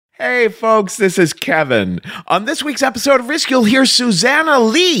Hey, folks, this is Kevin. On this week's episode of Risk, you'll hear Susanna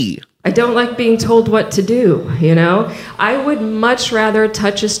Lee. I don't like being told what to do, you know? I would much rather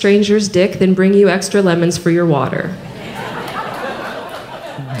touch a stranger's dick than bring you extra lemons for your water.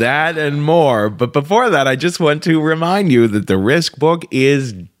 That and more. But before that, I just want to remind you that the Risk book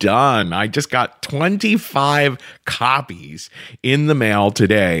is done. I just got 25 copies in the mail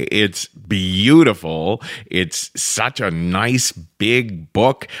today. It's beautiful. It's such a nice big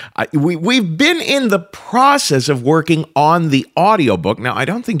book. We've been in the process of working on the audiobook. Now, I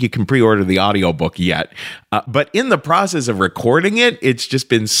don't think you can pre-order the audiobook yet, but in the process of recording it, it's just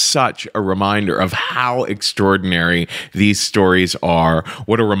been such a reminder of how extraordinary these stories are.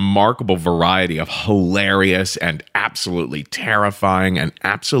 What a remarkable variety of hilarious and absolutely terrifying and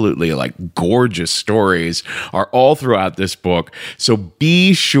absolutely gorgeous stories are all throughout this book. So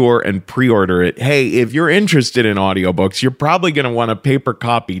be sure and pre-order it. Hey, if you're interested in audiobooks, you're probably going to want a paper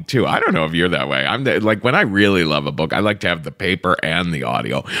copy too. I don't know if you're that way. When I really love a book, I like to have the paper and the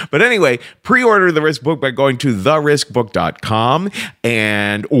audio. But anyway, pre-order the Risk book by going to theriskbook.com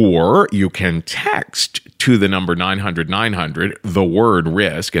or you can text to the number 900-900, the word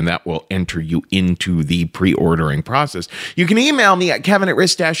Risk, and that will enter you into the pre-ordering process. You can email me at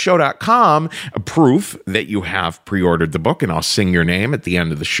kevin@risk-show.com, proof that you have pre-ordered the book, and I'll sing your name at the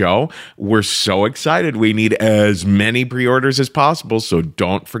end of the show. We're so excited. We need as many pre-orders as possible, so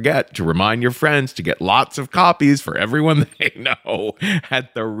don't forget to remind your friends to get lots of copies for everyone they know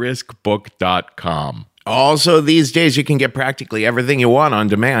at theriskbook.com. Also, these days, you can get practically everything you want on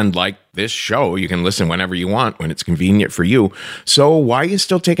demand, like this show. You can listen whenever you want, when it's convenient for you. So why are you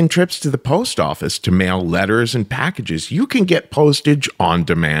still taking trips to the post office to mail letters and packages? You can get postage on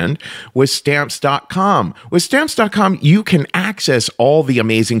demand with Stamps.com. With Stamps.com, you can access all the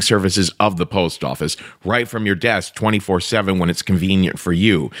amazing services of the post office right from your desk 24/7 when it's convenient for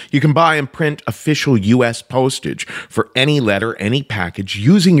you. You can buy and print official U.S. postage for any letter, any package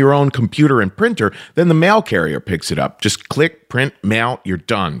using your own computer and printer. Then the mail carrier picks it up. Just click, print, mail, you're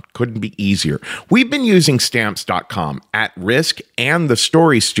done. Couldn't be easier. We've been using Stamps.com at Risk and the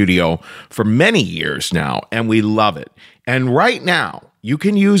Story Studio for many years now, and we love it. And right now, you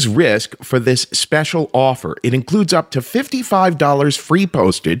can use Risk for this special offer. It includes up to $55 free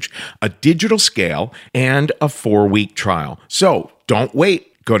postage, a digital scale, and a 4-week trial. So don't wait.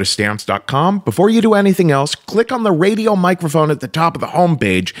 Go to Stamps.com. Before you do anything else, click on the radio microphone at the top of the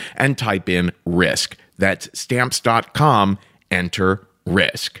homepage and type in Risk. That's Stamps.com. Enter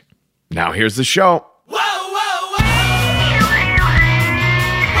Risk. Now here's the show. Whoa, whoa, whoa!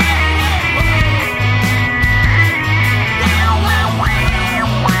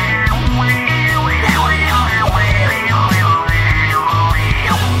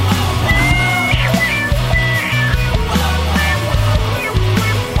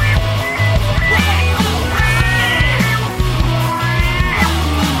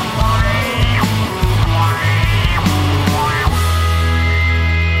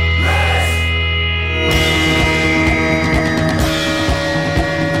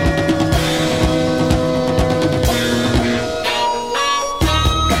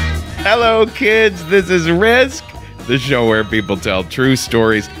 Hello, kids. This is Risk, the show where people tell true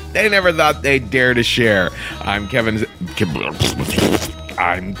stories they never thought they'd dare to share. I'm Kevin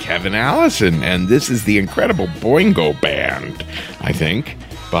Allison, and this is the incredible Boingo Band, I think,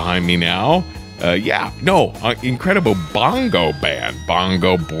 behind me now. Incredible Bongo Band.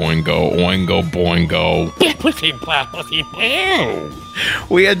 Bongo, boingo, oingo, boingo.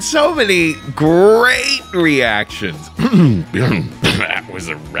 We had so many great reactions. That was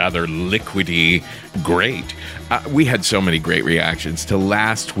a rather liquidy great. We had so many great reactions to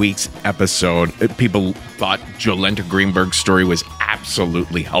last week's episode. People thought Jolenta Greenberg's story was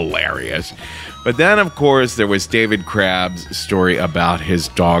absolutely hilarious. But then, of course, there was David Crabb's story about his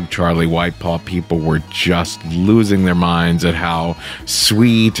dog, Charlie Whitepaw. People were just losing their minds at how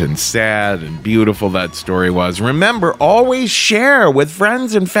sweet and sad and beautiful that story was. Remember, always share with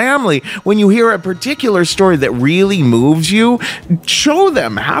friends and family. When you hear a particular story that really moves you, show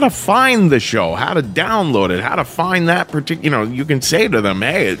them how to find the show, how to download it, how to find that particular, you can say to them,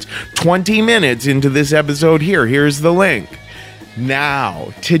 hey, it's 20 minutes into this episode here. Here's the link. Now,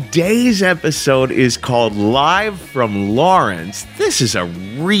 today's episode is called Live from Lawrence. This is a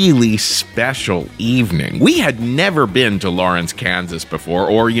really special evening. We had never been to Lawrence, Kansas before,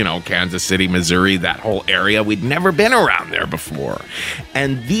 or, Kansas City, Missouri, that whole area. We'd never been around there before.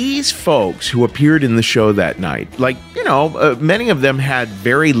 And these folks who appeared in the show that night, many of them had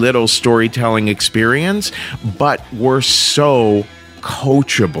very little storytelling experience, but were so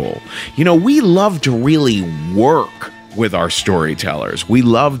coachable. We love to really work with our storytellers. We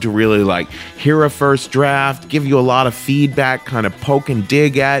love to really like hear a first draft, give you a lot of feedback, kind of poke and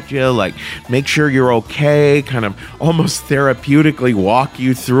dig at you, like make sure you're okay, kind of almost therapeutically walk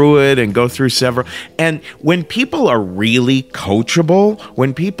you through it and go through several. And when people are really coachable,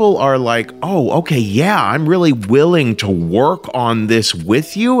 when people are like, oh, okay, yeah, I'm really willing to work on this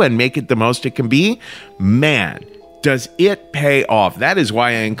with you and make it the most it can be, man, does it pay off? That is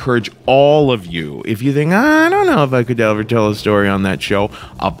why I encourage all of you. If you think, I don't know if I could ever tell a story on that show,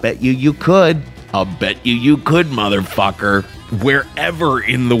 I'll bet you could. I'll bet you could, motherfucker. Wherever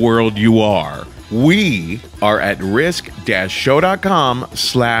in the world you are. We are at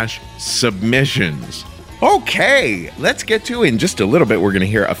risk-show.com/submissions. Okay, let's get to, in just a little bit, we're going to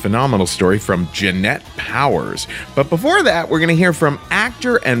hear a phenomenal story from Jeanette Powers. But before that, we're going to hear from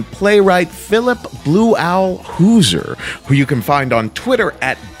actor and playwright Philip Blue Owl Hooser, who you can find on Twitter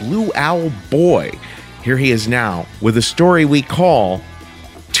at Blue Owl Boy. Here he is now with a story we call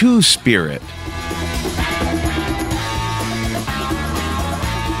Two-Spirit.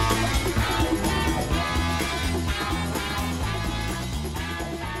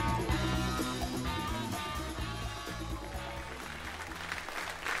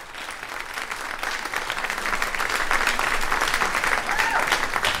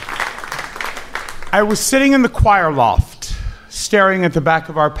 I was sitting in the choir loft, staring at the back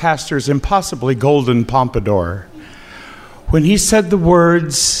of our pastor's impossibly golden pompadour, when he said the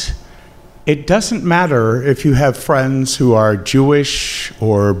words, "It doesn't matter if you have friends who are Jewish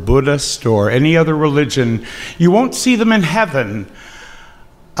or Buddhist or any other religion, you won't see them in heaven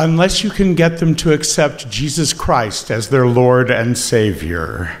unless you can get them to accept Jesus Christ as their Lord and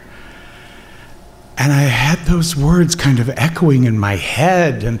Savior." And I had those words kind of echoing in my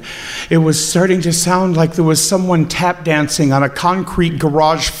head, and it was starting to sound like there was someone tap dancing on a concrete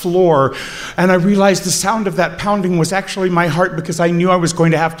garage floor. And I realized the sound of that pounding was actually my heart, because I knew I was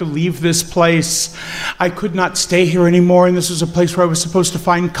going to have to leave this place. I could not stay here anymore, and this was a place where I was supposed to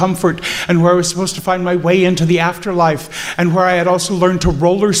find comfort, and where I was supposed to find my way into the afterlife, and where I had also learned to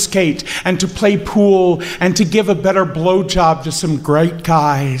roller skate and to play pool and to give a better blowjob to some great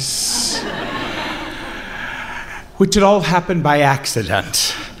guys. Which had all happened by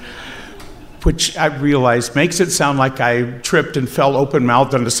accident, which I realized makes it sound like I tripped and fell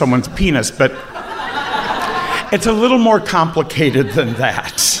open-mouthed onto someone's penis, but it's a little more complicated than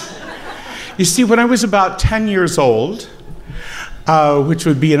that. You see, when I was about 10 years old, which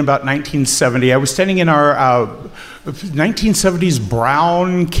would be in about 1970, I was standing in our 1970s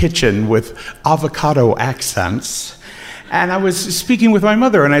brown kitchen with avocado accents, and I was speaking with my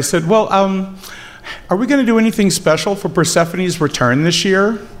mother, and I said, well, are we going to do anything special for Persephone's return this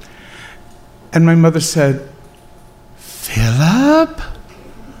year? And my mother said, Philip,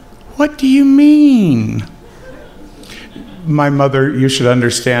 what do you mean? My mother, you should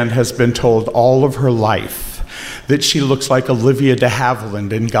understand, has been told all of her life that she looks like Olivia de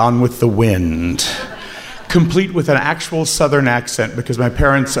Havilland in Gone with the Wind, complete with an actual Southern accent, because my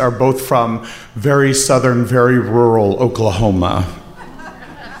parents are both from very Southern, very rural Oklahoma.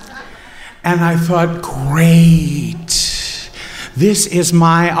 And I thought, great, this is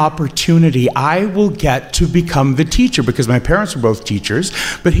my opportunity. I will get to become the teacher, because my parents were both teachers.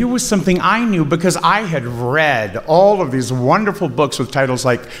 But here was something I knew, because I had read all of these wonderful books with titles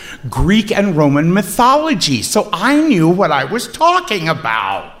like Greek and Roman mythology. So I knew what I was talking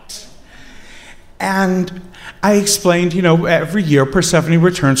about. And I explained, every year Persephone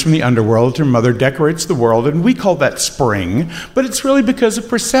returns from the underworld. Her mother decorates the world, and we call that spring. But it's really because of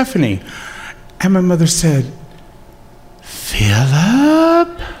Persephone. And my mother said, Philip,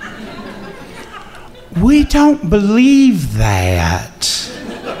 we don't believe that.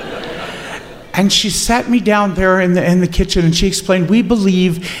 And she sat me down there in the kitchen, and she explained, we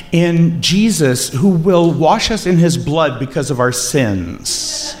believe in Jesus, who will wash us in his blood because of our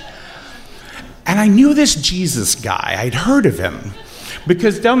sins. And I knew this Jesus guy. I'd heard of him.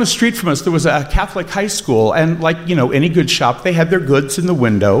 Because down the street from us, there was a Catholic high school, and like, any good shop, they had their goods in the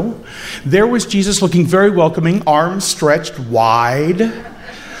window. There was Jesus, looking very welcoming, arms stretched wide,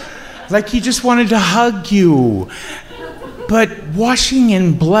 like he just wanted to hug you. But washing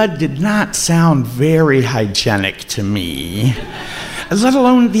in blood did not sound very hygienic to me. Let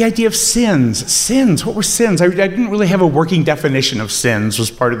alone the idea of sins. Sins, what were sins? I didn't really have a working definition of sins, was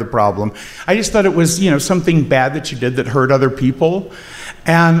part of the problem. I just thought it was, something bad that you did that hurt other people.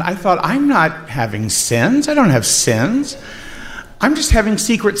 And I thought, I'm not having sins. I don't have sins. I'm just having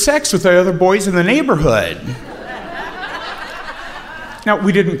secret sex with the other boys in the neighborhood. Now,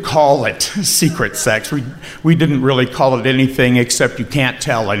 we didn't call it secret sex. We didn't really call it anything except you can't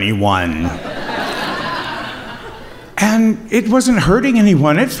tell anyone. And it wasn't hurting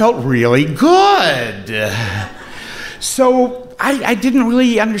anyone. It felt really good. So I didn't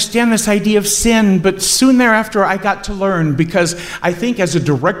really understand this idea of sin, but soon thereafter I got to learn, because I think as a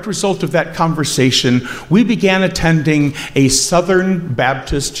direct result of that conversation, we began attending a Southern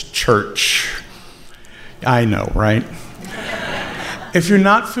Baptist church. I know, right? If you're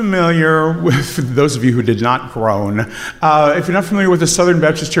not familiar with, those of you who did not groan, if you're not familiar with the Southern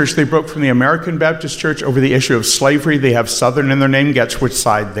Baptist Church, they broke from the American Baptist Church over the issue of slavery. They have Southern in their name. Guess which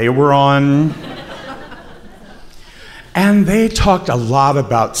side they were on? And they talked a lot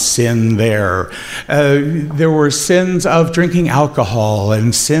about sin there. There were sins of drinking alcohol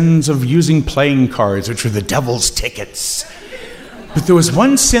and sins of using playing cards, which were the devil's tickets. But there was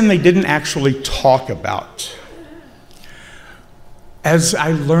one sin they didn't actually talk about. As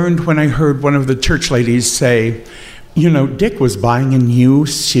I learned when I heard one of the church ladies say, Dick was buying a new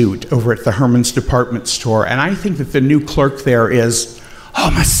suit over at the Herman's department store, and I think that the new clerk there is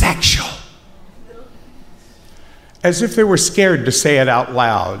homosexual. As if they were scared to say it out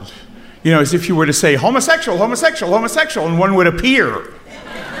loud. As if you were to say, homosexual, homosexual, homosexual, and one would appear.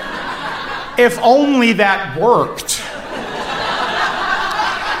 If only that worked.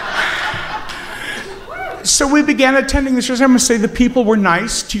 So we began attending the church. I must say the people were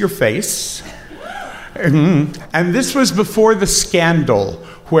nice to your face. And this was before the scandal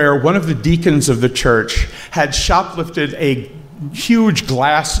where one of the deacons of the church had shoplifted a huge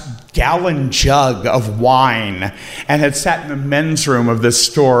gallon jug of wine and had sat in the men's room of this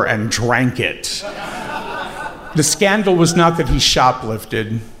store and drank it. The scandal was not that he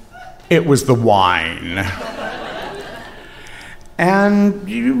shoplifted, it was the wine.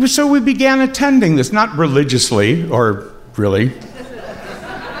 And so we began attending this, not religiously, or really.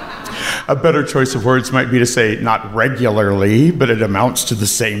 A better choice of words might be to say not regularly, but it amounts to the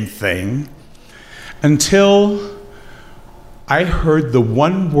same thing. Until I heard the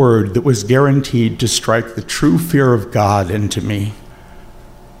one word that was guaranteed to strike the true fear of God into me.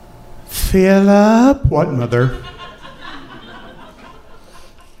 Philip. What, Mother?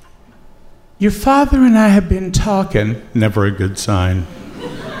 Your father and I have been talking. Never a good sign.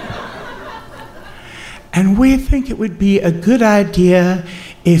 And we think it would be a good idea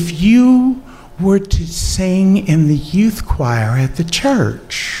if you were to sing in the youth choir at the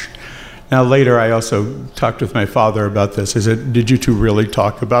church. Now, later, I also talked with my father about this. I said, did you two really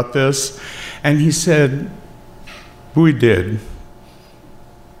talk about this? And he said, we did.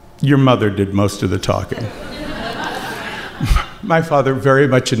 Your mother did most of the talking. My father, very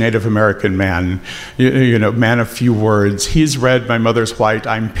much a Native American man, man of few words. He's red, my mother's white,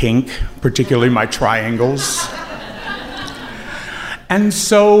 I'm pink, particularly my triangles. And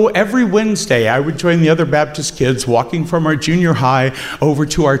so every Wednesday, I would join the other Baptist kids walking from our junior high over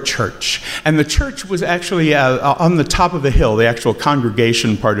to our church. And the church was actually on the top of the hill, the actual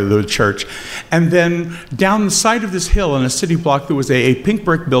congregation part of the church. And then down the side of this hill in a city block, there was a pink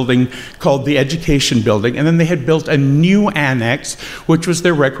brick building called the Education Building. And then they had built a new annex, which was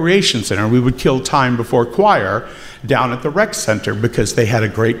their recreation center. We would kill time before choir down at the rec center because they had a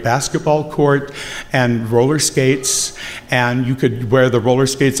great basketball court and roller skates, and you could wear the roller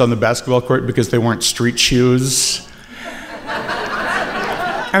skates on the basketball court because they weren't street shoes.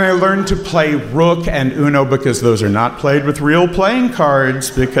 And I learned to play Rook and Uno because those are not played with real playing cards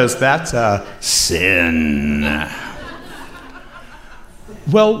because that's a sin.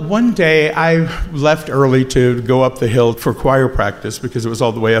 Well, one day I left early to go up the hill for choir practice because it was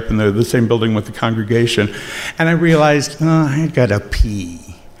all the way up in the same building with the congregation. And I realized, I gotta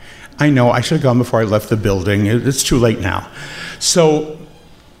pee. I know, I should have gone before I left the building. It's too late now. So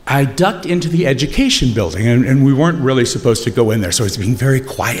I ducked into the Education Building, and we weren't really supposed to go in there, so I was being very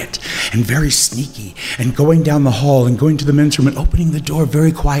quiet and very sneaky and going down the hall and going to the men's room and opening the door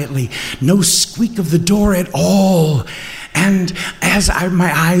very quietly. No squeak of the door at all. And as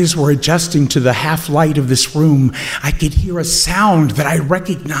my eyes were adjusting to the half light of this room, I could hear a sound that I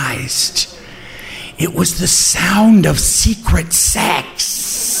recognized. It was the sound of secret sex.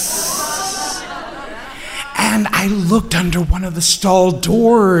 And I looked under one of the stall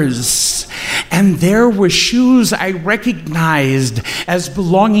doors, and there were shoes I recognized as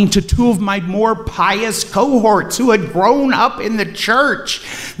belonging to two of my more pious cohorts who had grown up in the church.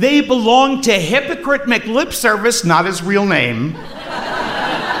 They belonged to Hypocrite McLipservice, not his real name,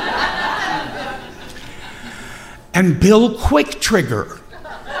 and Bill Quicktrigger,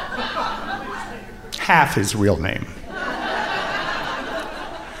 half his real name.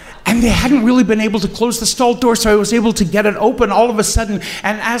 And they hadn't really been able to close the stall door, so I was able to get it open all of a sudden.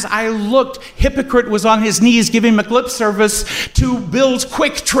 And as I looked, Hypocrite was on his knees giving McLipservice to Bill's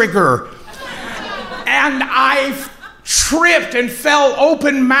Quicktrigger. And I tripped and fell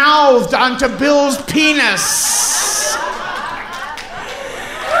open-mouthed onto Bill's penis.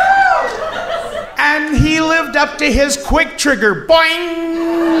 And he lived up to his quick trigger.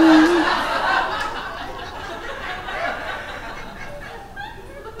 Boing!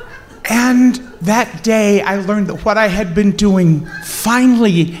 And that day, I learned that what I had been doing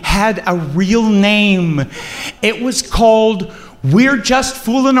finally had a real name. It was called, "We're Just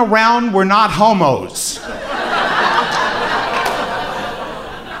Fooling Around, We're Not Homos."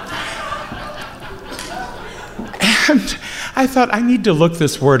 And I thought, I need to look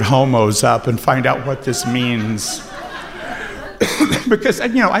this word homos up and find out what this means. Because,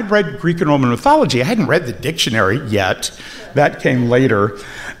 I'd read Greek and Roman mythology. I hadn't read the dictionary yet. That came later.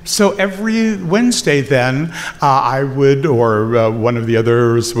 So every Wednesday then, I would, or one of the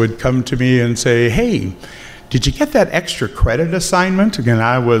others would come to me and say, "Hey, did you get that extra credit assignment?" Again,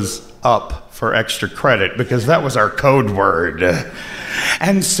 I was up for extra credit because that was our code word.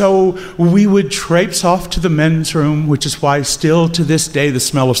 And so we would traipse off to the men's room, which is why still to this day the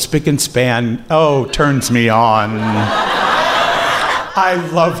smell of spick and span, turns me on. I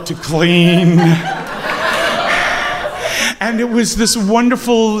love to clean. And it was this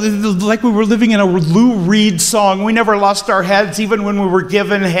wonderful, like we were living in a Lou Reed song. We never lost our heads, even when we were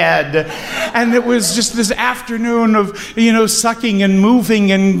given head. And it was just this afternoon of, sucking and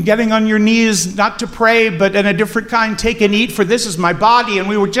moving and getting on your knees, not to pray, but in a different kind, take and eat, for this is my body. And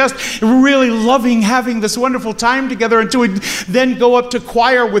we were just really loving having this wonderful time together until we'd then go up to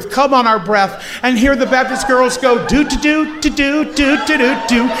choir with "Come on Our Breath" and hear the Baptist girls go, "Do-do-do, do-do,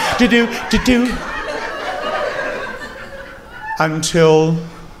 do-do-do, do-do, do-do." Until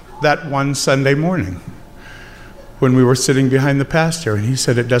that one Sunday morning when we were sitting behind the pastor and he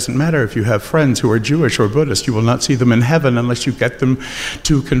said, "It doesn't matter if you have friends who are Jewish or Buddhist, you will not see them in heaven unless you get them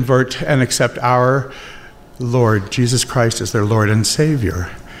to convert and accept our Lord, Jesus Christ, as their Lord and Savior."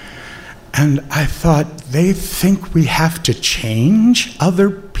 And I thought, they think we have to change other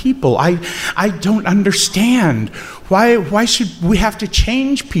people. I don't understand. Why should we have to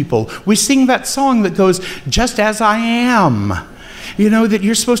change people? We sing that song that goes, "Just as I am." That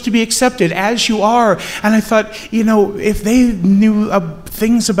you're supposed to be accepted as you are. And I thought, if they knew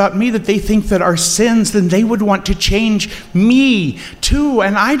things about me that they think that are sins, then they would want to change me too.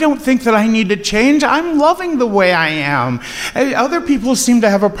 And I don't think that I need to change. I'm loving the way I am. Other people seem to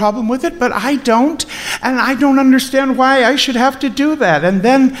have a problem with it, but I don't. And I don't understand why I should have to do that. And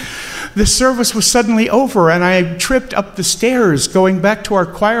then the service was suddenly over, and I tripped up the stairs going back to our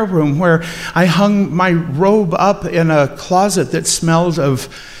choir room, where I hung my robe up in a closet that smelled of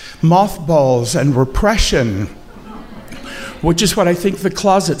mothballs and repression, which is what I think the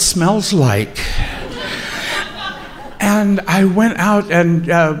closet smells like. And I went out, and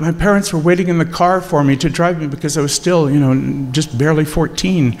my parents were waiting in the car for me to drive me because I was still, just barely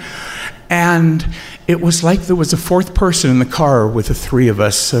 14. And it was like there was a fourth person in the car with the three of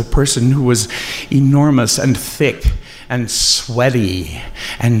us, a person who was enormous and thick and sweaty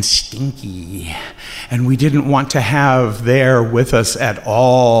and stinky, and we didn't want to have there with us at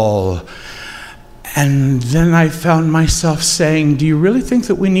all. And then I found myself saying, "Do you really think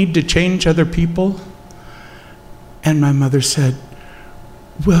that we need to change other people?" And my mother said,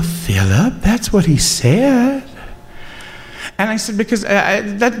 "Well, Philip, that's what he said." And I said, because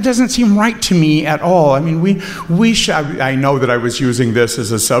that doesn't seem right to me at all. I mean, I know that I was using this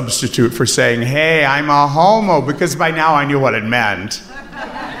as a substitute for saying, "Hey, I'm a homo," because by now I knew what it meant.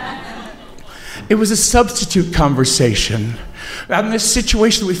 It was a substitute conversation on this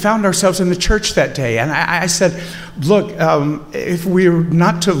situation that we found ourselves in the church that day. And I said, "Look, if we're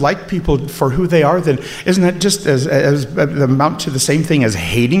not to like people for who they are, then isn't that just as amount to the same thing as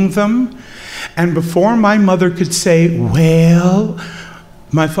hating them?" And before my mother could say, "Well,"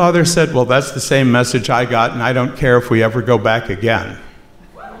 my father said, "Well, that's the same message I got, and I don't care if we ever go back again."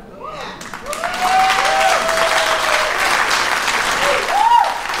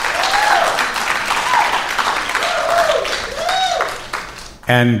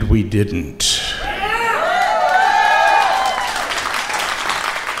 And we didn't.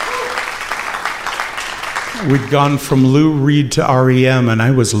 We'd gone from Lou Reed to REM, and I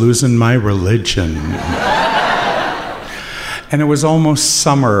was losing my religion. And it was almost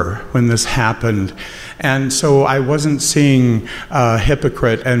summer when this happened. And so I wasn't seeing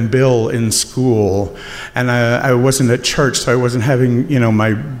Hypocrite and Bill in school. And I wasn't at church, so I wasn't having,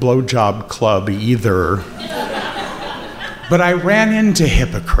 my blowjob club either. But I ran into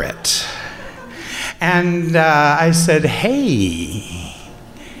Hypocrite. And I said, "Hey,"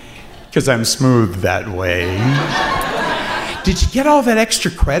 because I'm smooth that way, "did you get all that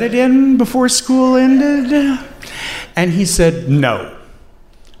extra credit in before school ended?" And he said, no,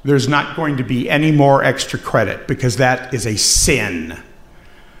 there's not going to be any more extra credit because that is a sin.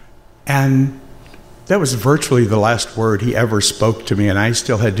 And that was virtually the last word he ever spoke to me, and I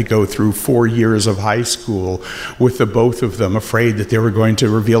still had to go through 4 years of high school with the both of them, afraid that they were going to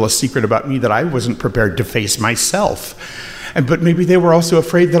reveal a secret about me that I wasn't prepared to face myself. But maybe they were also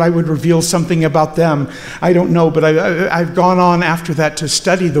afraid that I would reveal something about them. I don't know, but I've gone on after that to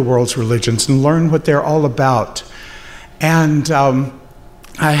study the world's religions and learn what they're all about. And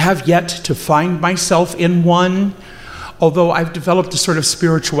I have yet to find myself in one, although I've developed a sort of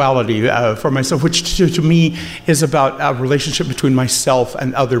spirituality for myself, which to me is about a relationship between myself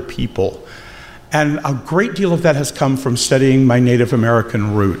and other people. And a great deal of that has come from studying my Native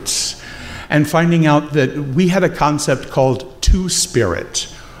American roots and finding out that we had a concept called two-spirit,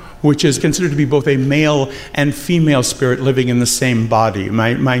 which is considered to be both a male and female spirit living in the same body.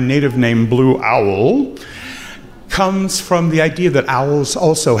 My native name, Blue Owl, comes from the idea that owls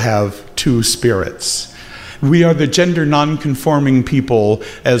also have two spirits. We are the gender non-conforming people,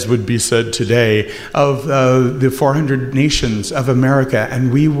 as would be said today, of the 400 nations of America,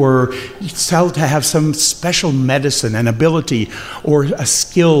 and we were said to have some special medicine and ability or a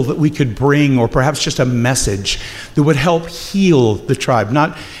skill that we could bring, or perhaps just a message that would help heal the tribe,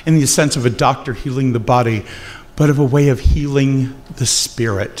 not in the sense of a doctor healing the body, but of a way of healing the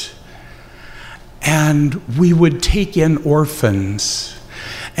spirit. And we would take in orphans.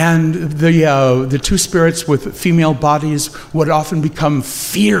 And the two spirits with female bodies would often become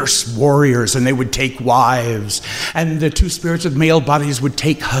fierce warriors, and they would take wives. And the two spirits with male bodies would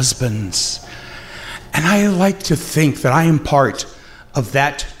take husbands. And I like to think that I am part of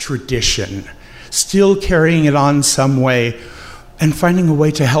that tradition, still carrying it on some way and finding a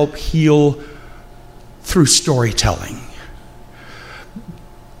way to help heal through storytelling.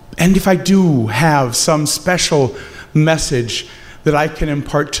 And if I do have some special message that I can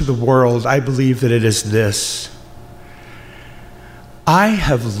impart to the world, I believe that it is this. I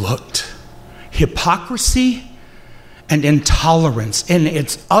have looked hypocrisy and intolerance in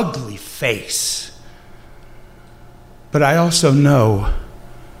its ugly face. But I also know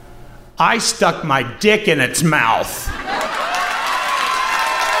I stuck my dick in its mouth.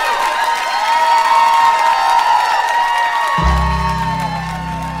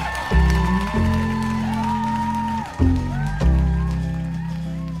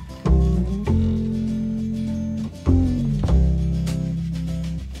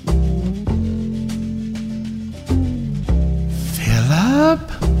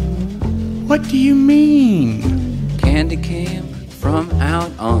 What do you mean? Candy came from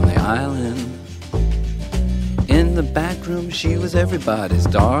out on the island. In the back room she was everybody's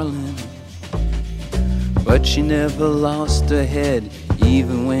darling. But she never lost her head.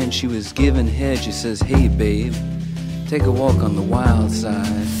 Even when she was giving head, she says, hey babe, take a walk on the wild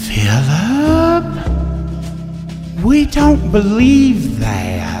side. Philip, we don't believe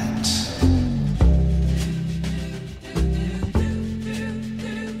that.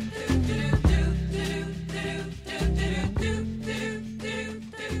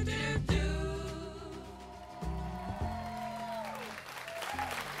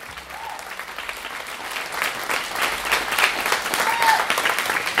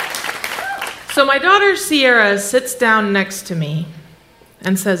 So my daughter Sierra sits down next to me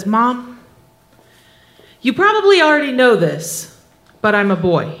and says, Mom, you probably already know this, but I'm a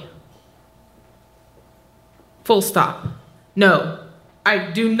boy. Full stop. No,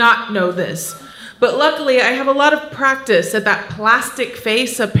 I do not know this. But luckily, I have a lot of practice at that plastic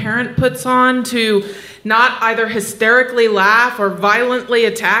face a parent puts on to not either hysterically laugh or violently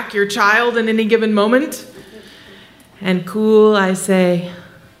attack your child in any given moment. And cool, I say,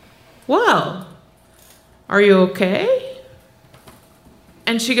 well, are you okay?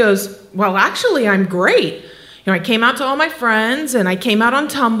 And she goes, well, actually, I'm great. I came out to all my friends, and I came out on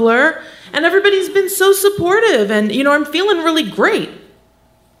Tumblr, and everybody's been so supportive, and, I'm feeling really great.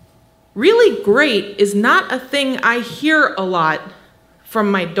 Really great is not a thing I hear a lot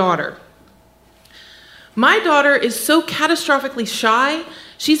from my daughter. My daughter is so catastrophically shy,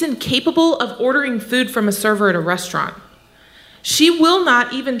 she's incapable of ordering food from a server at a restaurant. She will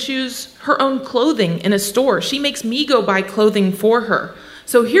not even choose her own clothing in a store. She makes me go buy clothing for her.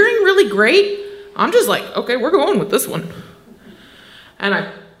 So hearing really great, I'm just like, okay, we're going with this one. And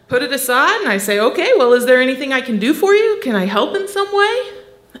I put it aside and I say, okay, well, is there anything I can do for you? Can I help in some way?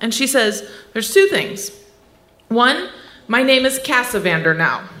 And she says, there's two things. One, my name is Cassavander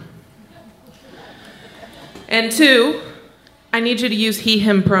now. And two, I need you to use he,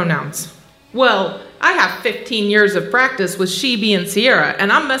 him pronouns. Well, I have 15 years of practice with she, be, and Sierra,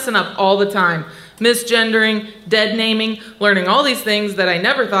 and I'm messing up all the time. misgendering, dead naming, learning all these things that I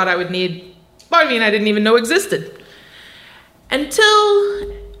never thought I would need. I mean, I didn't even know existed.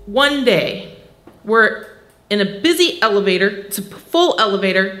 Until one day, we're in a busy elevator, it's a full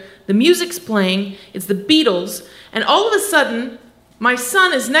elevator, the music's playing, it's the Beatles, and all of a sudden, my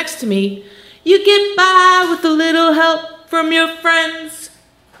son is next to me. You get by with a little help from your friends.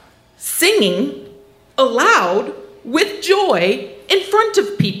 Singing aloud with joy in front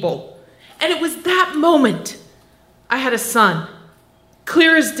of people. And it was that moment I had a son,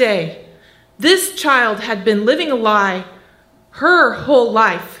 clear as day. This child had been living a lie her whole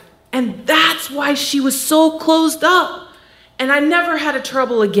life. And that's why she was so closed up. And I never had a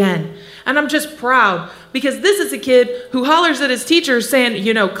trouble again. And I'm just proud because this is a kid who hollers at his teacher saying,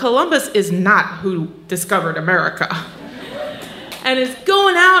 you know, Columbus is not who discovered America. And is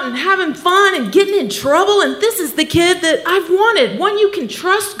going out and having fun and getting in trouble. And this is the kid that I've wanted, one you can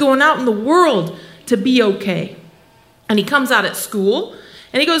trust going out in the world to be okay. And he comes out at school.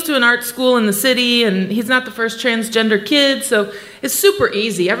 And he goes to an art school in the city, and he's not the first transgender kid, so it's super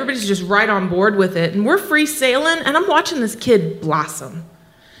easy. Everybody's just right on board with it. And we're free sailing, and I'm watching this kid blossom.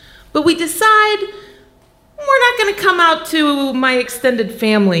 But we decide we're not going to come out to my extended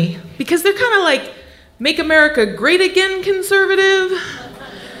family because they're kind of like, make America great again conservative.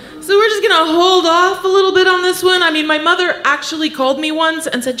 So we're just going to hold off a little bit on this one. I mean, my mother actually called me once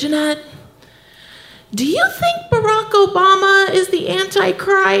and said, Jeanette, do you think Barack Obama is the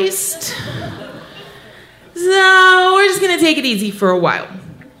Antichrist? So we're just going to take it easy for a while.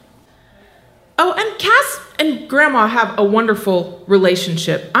 Oh, and Cass and Grandma have a wonderful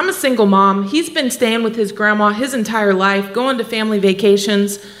relationship. I'm a single mom. He's been staying with his grandma his entire life, going to family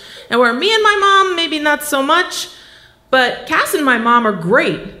vacations. And where me and my mom, maybe not so much, but Cass and my mom are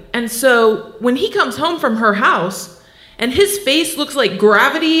great. And so when he comes home from her house and his face looks like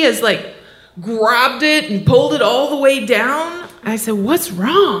gravity has like grabbed it and pulled it all the way down, I said, what's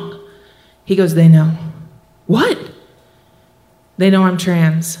wrong? He goes, they know. What? They know I'm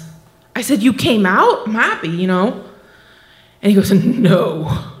trans. I said, you came out? I'm happy, you know. And he goes,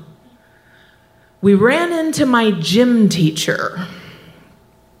 no. We ran into my gym teacher.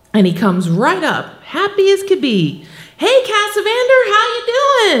 And he comes right up, happy as could be. Hey, Cassavander, how you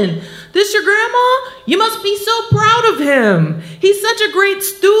doing? This your grandma? You must be so proud of him. He's such a great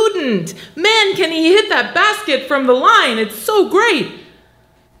student. Man, can he hit that basket from the line? It's so great.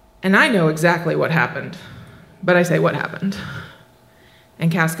 And I know exactly what happened. But I say, what happened?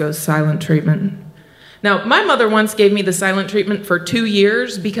 And Cass goes, silent treatment. Now, my mother once gave me the silent treatment for 2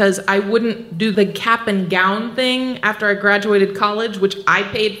 years because I wouldn't do the cap and gown thing after I graduated college, which I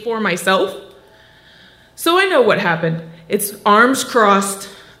paid for myself. So I know what happened. It's arms crossed,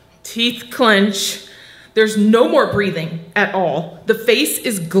 teeth clench. There's no more breathing at all. The face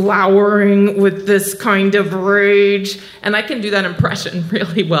is glowering with this kind of rage. And I can do that impression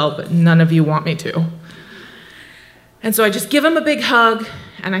really well, but none of you want me to. And so I just give him a big hug,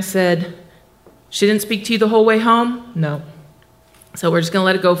 and I said, she didn't speak to you the whole way home? No. So we're just going to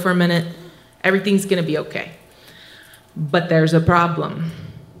let it go for a minute. Everything's going to be okay. But there's a problem.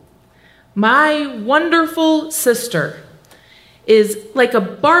 My wonderful sister is like a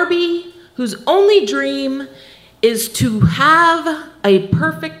Barbie whose only dream is to have a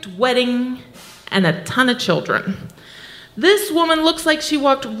perfect wedding and a ton of children. This woman looks like she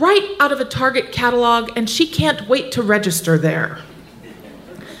walked right out of a Target catalog, and she can't wait to register there.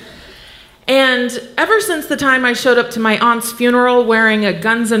 And ever since the time I showed up to my aunt's funeral wearing a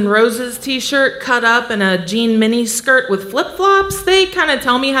Guns N' Roses t-shirt cut up and a jean mini skirt with flip-flops, they kind of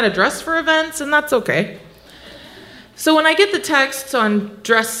tell me how to dress for events, and that's okay. So when I get the texts on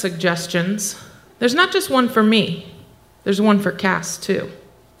dress suggestions, there's not just one for me. There's one for Cass, too.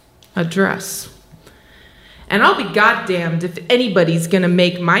 A dress. And I'll be goddamned if anybody's going to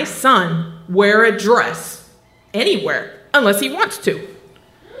make my son wear a dress anywhere unless he wants to.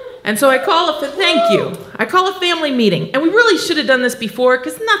 And so I call a family meeting. And we really should have done this before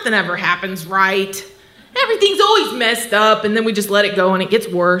because nothing ever happens right. Everything's always messed up, and then we just let it go and it gets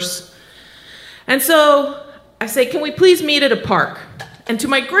worse. And so I say, can we please meet at a park? And to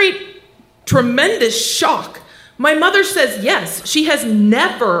my great, tremendous shock, my mother says yes. She has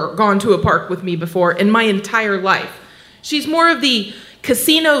never gone to a park with me before in my entire life. She's more of the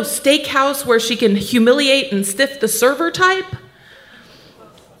casino steakhouse where she can humiliate and stiff the server type.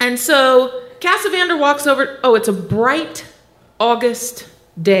 And so Cassavander walks over. Oh, it's a bright August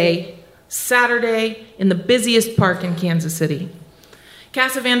day, Saturday, in the busiest park in Kansas City.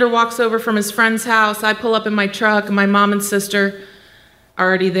 Cassavander walks over from his friend's house. I pull up in my truck, and my mom and sister are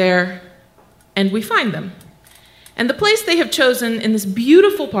already there, and we find them. And the place they have chosen in this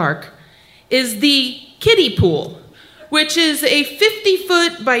beautiful park is the kiddie pool, which is a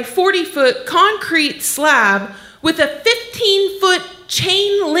 50-foot by 40-foot concrete slab with a 15-foot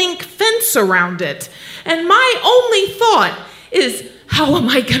chain link fence around it. And my only thought is, how am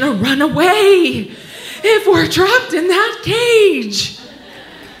I gonna run away if we're trapped in that cage?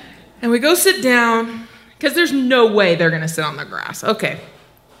 And we go sit down, because there's no way they're gonna sit on the grass. Okay.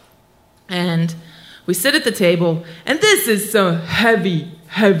 And we sit at the table, and this is a heavy,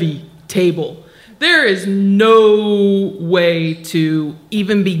 heavy table. There is no way to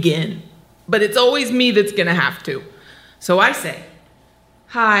even begin, but it's always me that's gonna have to. So I say,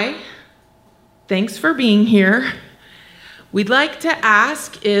 hi, thanks for being here. We'd like to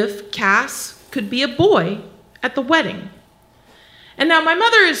ask if Cass could be a boy at the wedding. And now my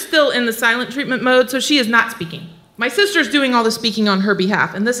mother is still in the silent treatment mode, so she is not speaking. My sister's doing all the speaking on her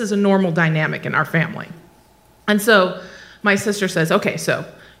behalf, and this is a normal dynamic in our family. And so my sister says, okay, so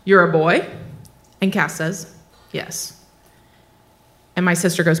you're a boy? And Cass says, yes. And my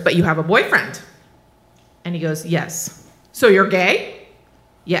sister goes, but you have a boyfriend? And he goes, yes. So you're gay?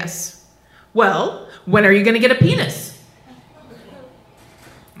 Yes. Well, when are you going to get a penis?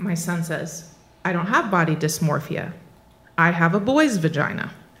 My son says, I don't have body dysmorphia. I have a boy's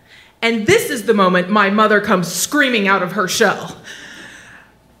vagina. And this is the moment my mother comes screaming out of her shell.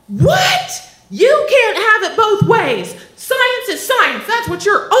 What? You can't have it both ways. Science is science. That's what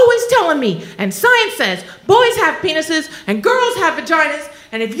you're always telling me. And science says boys have penises and girls have vaginas.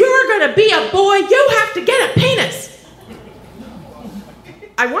 And if you're going to be a boy, you have to get a penis.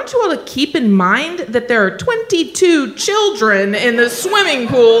 I want you all to keep in mind that there are 22 children in the swimming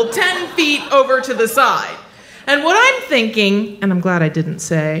pool 10 feet over to the side. And what I'm thinking, and I'm glad I didn't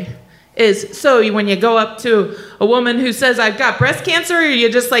say, is, so when you go up to a woman who says, I've got breast cancer, are you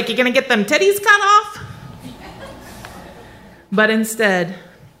just like, you're going to get them titties cut off? But instead,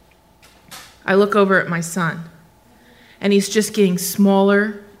 I look over at my son, and he's just getting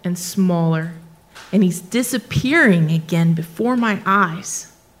smaller and smaller, and he's disappearing again before my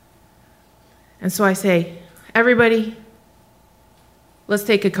eyes. And so I say, everybody, let's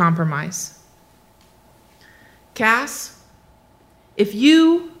take a compromise. Cass, if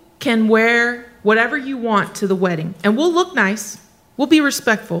you can wear whatever you want to the wedding, and we'll look nice, we'll be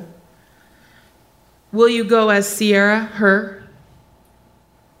respectful, will you go as Sierra, her?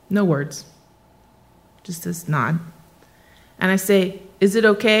 No words, just this nod. And I say, is it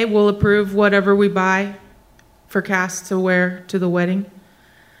okay? We'll approve whatever we buy for Cass to wear to the wedding?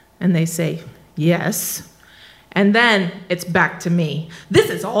 And they say, yes. And then it's back to me. This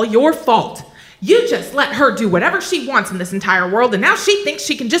is all your fault. You just let her do whatever she wants in this entire world, and now she thinks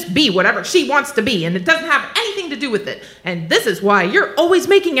she can just be whatever she wants to be, and it doesn't have anything to do with it. And this is why you're always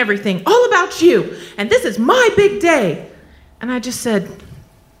making everything all about you, and this is my big day. And I just said,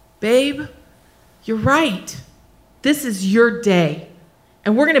 babe, you're right. This is your day,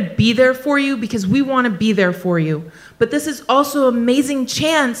 and we're going to be there for you because we want to be there for you. But this is also an amazing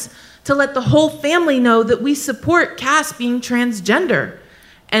chance to let the whole family know that we support Cass being transgender.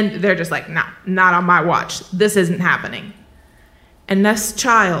 And they're just like, no, not on my watch. This isn't happening. And this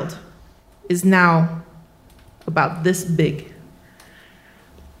child is now about this big.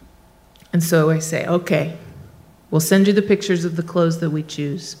 And so I say, okay, we'll send you the pictures of the clothes that we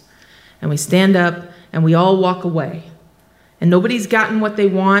choose. And we stand up and we all walk away. And nobody's gotten what they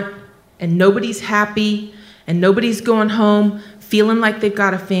want, and nobody's happy, and nobody's going home feeling like they've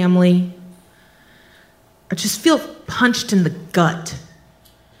got a family. I just feel punched in the gut.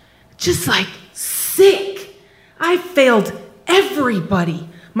 Just like sick. I failed everybody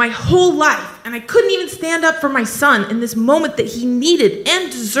my whole life, and I couldn't even stand up for my son in this moment that he needed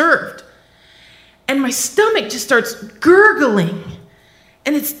and deserved. And my stomach just starts gurgling,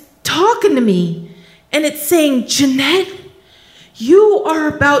 and it's talking to me, and it's saying, Jeanette, you are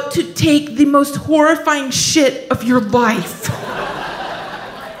about to take the most horrifying shit of your life.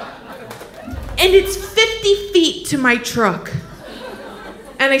 And it's 50 feet to my truck.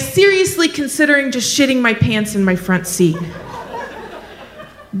 And I'm seriously considering just shitting my pants in my front seat.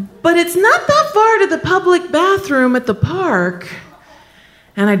 But it's not that far to the public bathroom at the park.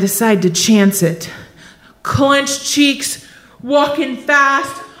 And I decide to chance it. Clenched cheeks, walking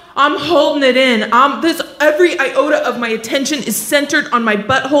fast. I'm holding it in. Every iota of my attention is centered on my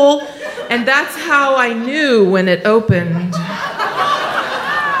butthole. And that's how I knew when it opened.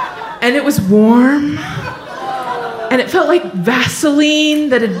 And it was warm. And it felt like Vaseline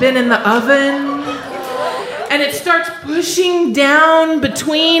that had been in the oven. And it starts pushing down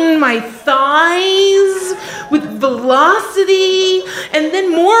between my thighs with velocity. And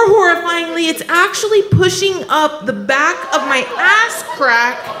then more horrifyingly, it's actually pushing up the back of my ass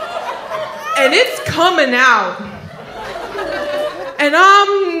crack and it's coming out. And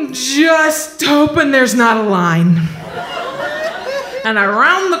I'm just hoping there's not a line. And I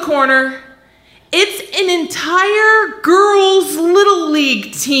round the corner. It's an entire girls' little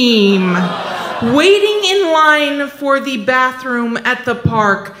league team waiting in line for the bathroom at the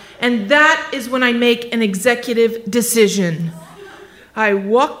park. And that is when I make an executive decision. I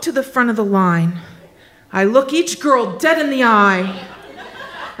walk to the front of the line. I look each girl dead in the eye.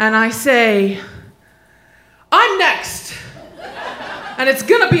 And I say, I'm next. And it's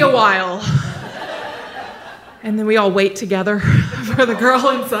gonna be a while. And then we all wait together for the girl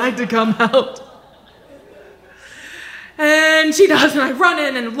inside to come out. And she does, and I run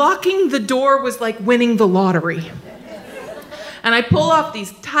in, and locking the door was like winning the lottery. And I pull off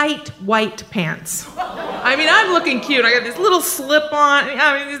these tight white pants. I mean, I'm looking cute. I got this little slip on.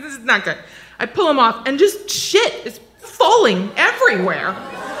 I mean, this is not good. I pull them off, and just shit is falling everywhere.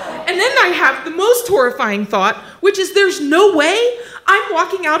 And then I have the most horrifying thought, which is there's no way I'm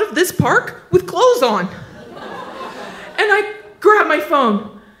walking out of this park with clothes on. And I grab my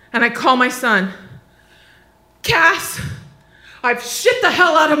phone, and I call my son. Cass, I've shit the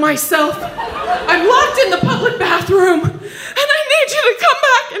hell out of myself. I'm locked in the public bathroom, and I need you to come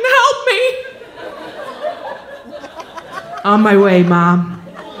back and help me. On my way, Mom.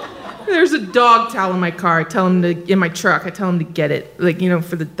 There's a dog towel in my car. In my truck. I tell him to get it,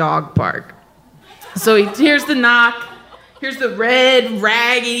 for the dog park. So here's the knock. Here's the red,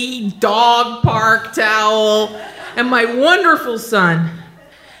 raggedy dog park towel, and my wonderful son.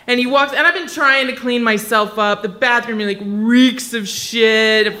 And he walks, and I've been trying to clean myself up. The bathroom reeks of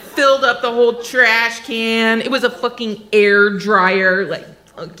shit. It filled up the whole trash can. It was a fucking air dryer.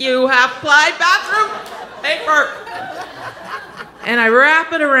 Fuck you, half-ply bathroom paper. And I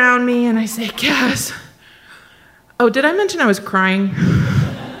wrap it around me, and I say, Cass. Oh, did I mention I was crying?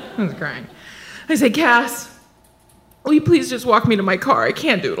 I was crying. I say, Cass, will you please just walk me to my car? I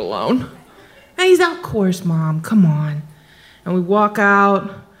can't do it alone. And he's, of course, Mom, come on. And we walk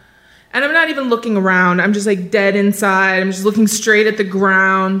out. And I'm not even looking around. I'm just dead inside. I'm just looking straight at the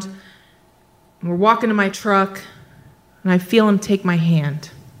ground. And we're walking to my truck, and I feel him take my hand.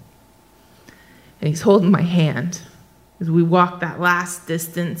 And he's holding my hand as we walk that last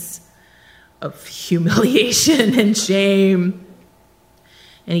distance of humiliation and shame.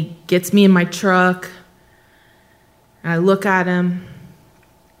 And he gets me in my truck, and I look at him.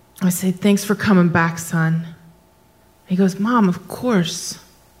 I say, thanks for coming back, son. He goes, Mom, of course.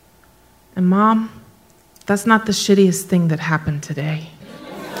 And Mom, that's not the shittiest thing that happened today.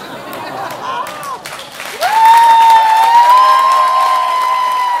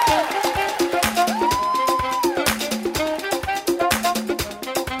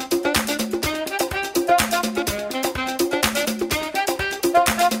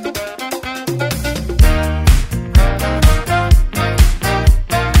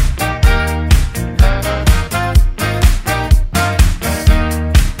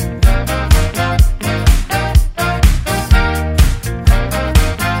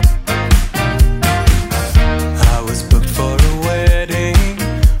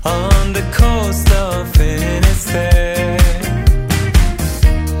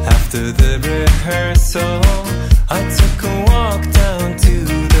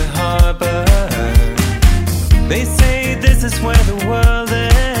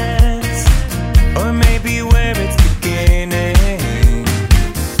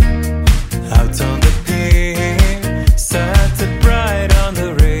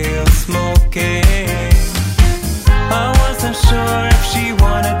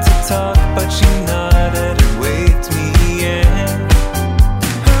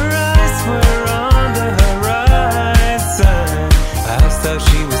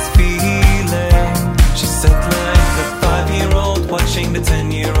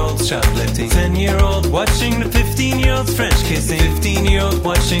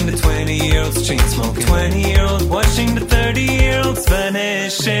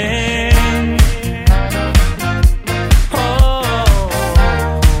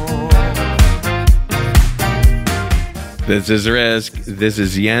 This is Risk. This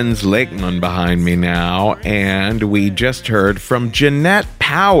is Jens Lakeman behind me now, and we just heard from Jeanette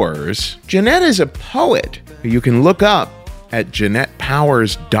Powers. Jeanette is a poet who you can look up at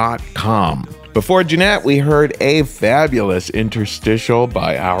JeanettePowers.com. Before Jeanette, we heard a fabulous interstitial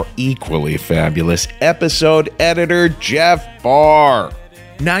by our equally fabulous episode editor, Jeff Barr.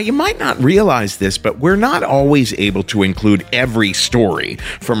 Now, you might not realize this, but we're not always able to include every story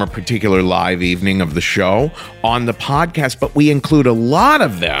from a particular live evening of the show on the podcast, but we include a lot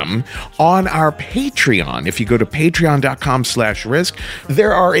of them on our Patreon. If you go to patreon.com/risk,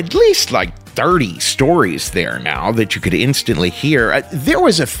 there are at least 30 stories there now that you could instantly hear. There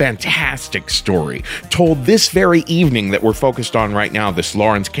was a fantastic story told this very evening that we're focused on right now, this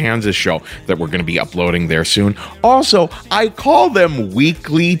Lawrence, Kansas show that we're going to be uploading there soon. Also, I call them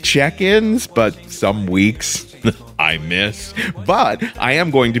weekly check-ins, but some weeks I miss. But I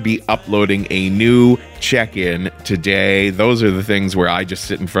am going to be uploading a new check-in today. Those are the things where I just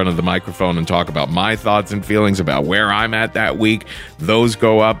sit in front of the microphone and talk about my thoughts and feelings about where I'm at that week. Those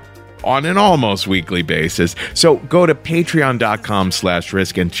go up on an almost weekly basis. So go to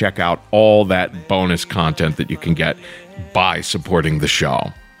patreon.com/risk and check out all that bonus content that you can get by supporting the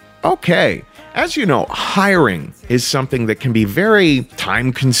show. Okay. As you know, hiring is something that can be very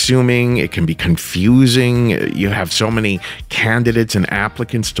time-consuming. It can be confusing. You have so many candidates and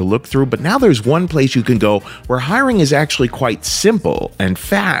applicants to look through. But now there's one place you can go where hiring is actually quite simple and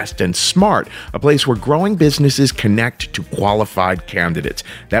fast and smart. A place where growing businesses connect to qualified candidates.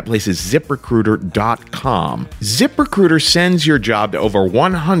 That place is ZipRecruiter.com. ZipRecruiter sends your job to over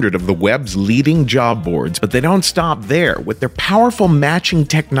 100 of the web's leading job boards, but they don't stop there. With their powerful matching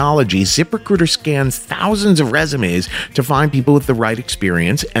technology, ZipRecruiter scans thousands of resumes to find people with the right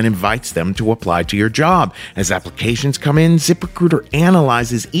experience and invites them to apply to your job. As applications come in, ZipRecruiter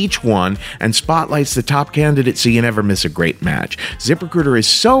analyzes each one and spotlights the top candidates so you never miss a great match. ZipRecruiter is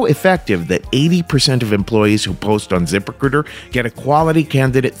so effective that 80% of employees who post on ZipRecruiter get a quality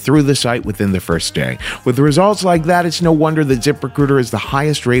candidate through the site within the first day. With results like that, it's no wonder that ZipRecruiter is the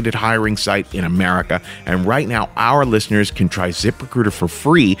highest rated hiring site in America. And right now, our listeners can try ZipRecruiter for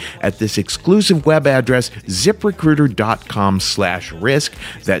free at this exclusive web address, ZipRecruiter.com/risk.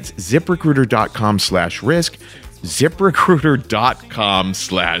 That's ZipRecruiter.com/risk.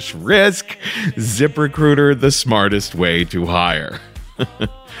 ZipRecruiter.com/risk. ZipRecruiter, the smartest way to hire.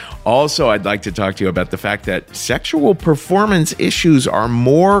 Also, I'd like to talk to you about the fact that sexual performance issues are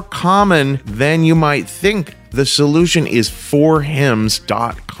more common than you might think. The solution is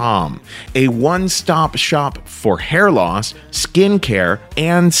forhims.com, a one-stop shop for hair loss, skincare,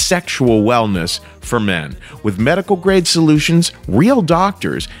 and sexual wellness for men. With medical-grade solutions, real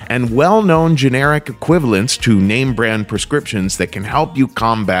doctors, and well-known generic equivalents to name-brand prescriptions that can help you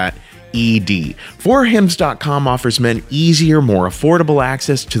combat ED. Forhims.com offers men easier, more affordable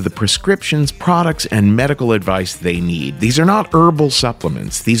access to the prescriptions, products, and medical advice they need. These are not herbal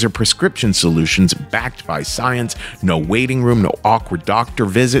supplements. These are prescription solutions backed by science. No waiting room, no awkward doctor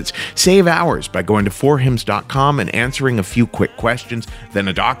visits. Save hours by going to forhims.com and answering a few quick questions. Then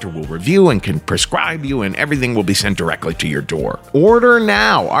a doctor will review and can prescribe you, and everything will be sent directly to your door. Order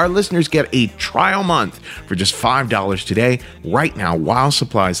now. Our listeners get a trial month for just $5 today, right now, while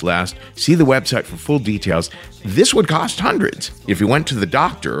supplies last. See the website for full details. This would cost hundreds if you went to the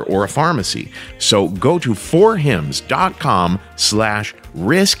doctor or a pharmacy. So go to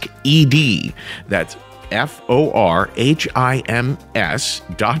forhims.com/risked. That's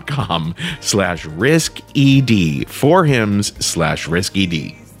forhims.com/risked.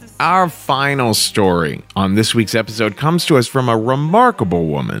 forhims/risked. Our final story on this week's episode comes to us from a remarkable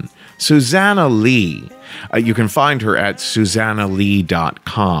woman, Susanna Lee. You can find her at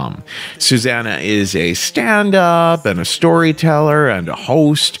SusannaLee.com. Susanna is a stand-up and a storyteller and a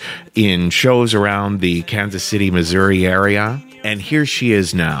host in shows around the Kansas City, Missouri area. And here she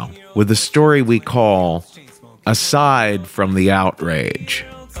is now with a story we call Aside from the Outrage.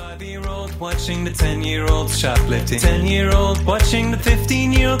 5-year-old watching the 10-year-olds shoplifting. 10-year-old watching the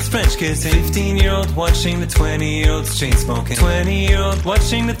 15-year-olds French kissing. 15-year-old watching the 20-year-olds chain smoking. 20-year-old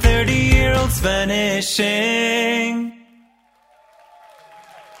watching the 30-year-olds vanishing.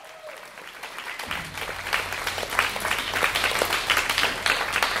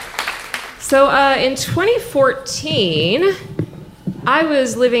 So in 2014, I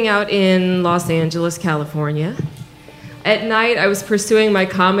was living out in Los Angeles, California. At night, I was pursuing my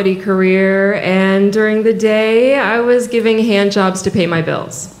comedy career, and during the day, I was giving hand jobs to pay my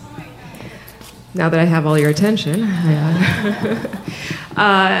bills. Now that I have all your attention,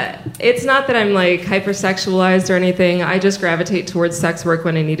 it's not that I'm like hypersexualized or anything. I just gravitate towards sex work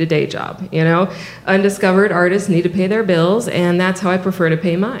when I need a day job, you know? Undiscovered artists need to pay their bills, and that's how I prefer to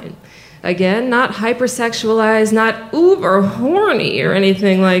pay mine. Again, not hypersexualized, not uber horny or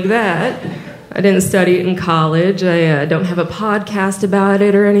anything like that. I didn't study it in college. I don't have a podcast about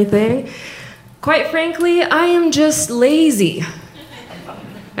it or anything. Quite frankly, I am just lazy.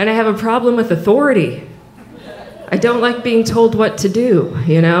 And I have a problem with authority. I don't like being told what to do,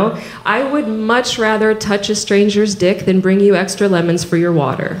 you know? I would much rather touch a stranger's dick than bring you extra lemons for your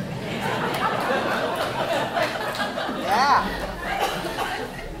water.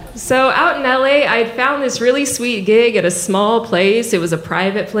 So out in LA, I found this really sweet gig at a small place. It was a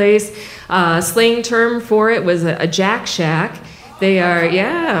private place. Slang term for it was a Jack Shack. They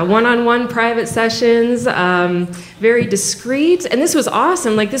are, one-on-one private sessions, very discreet. And this was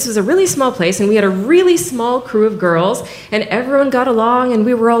awesome. Like, this was a really small place, and we had a really small crew of girls, and everyone got along, and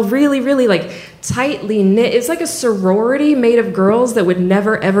we were all really, really, like, tightly knit. It's like a sorority made of girls that would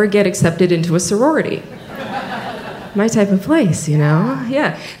never, ever get accepted into a sorority. My type of place, you know?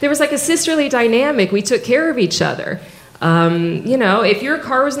 Yeah. There was like a sisterly dynamic. We took care of each other. You know, if your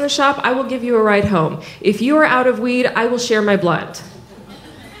car was in the shop, I will give you a ride home. If you are out of weed, I will share my blunt.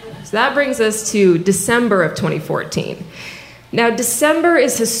 So that brings us to December of 2014. Now, December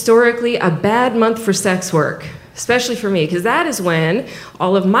is historically a bad month for sex work, especially for me, because that is when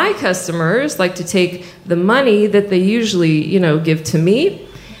all of my customers like to take the money that they usually, you know, give to me,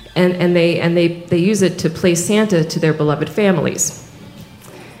 and they use it to play Santa to their beloved families.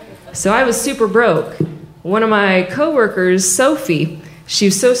 So I was super broke. One of my coworkers, Sophie, she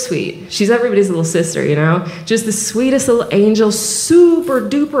was so sweet. She's everybody's little sister, you know? Just the sweetest little angel, super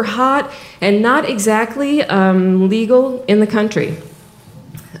duper hot, and not exactly legal in the country.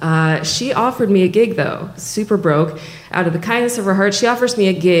 She offered me a gig, though, super broke. Out of the kindness of her heart, she offers me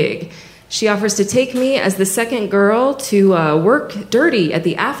a gig. She offers to take me as the second girl to work dirty at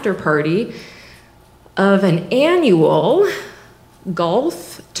the after party of an annual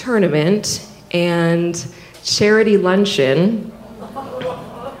golf tournament and charity luncheon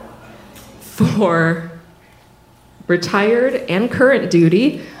for retired and current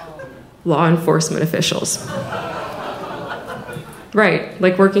duty law enforcement officials. Right,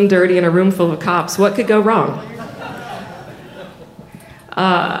 like working dirty in a room full of cops. What could go wrong?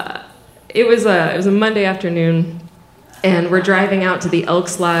 It was a Monday afternoon, and we're driving out to the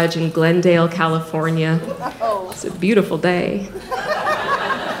Elks Lodge in Glendale, California. It's a beautiful day.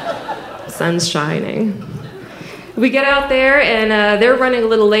 Sun's shining. We get out there, and they're running a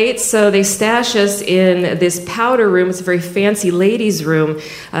little late, so they stash us in this powder room. It's a very fancy ladies' room.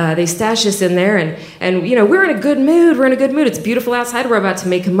 They stash us in there, and you know, we're in a good mood. We're in a good mood. It's beautiful outside. We're about to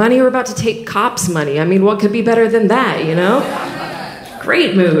make money. We're about to take cops' money. I mean, what could be better than that, you know?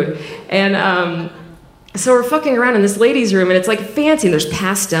 Great mood. And so we're fucking around in this ladies' room, and it's like fancy, and there's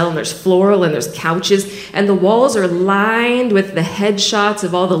pastel, and there's floral, and there's couches, and the walls are lined with the headshots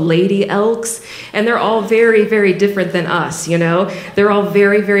of all the lady elks, and they're all very, very different than us, you know? They're all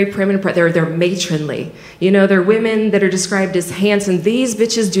very, very prim and they're matronly. You know, they're women that are described as handsome. These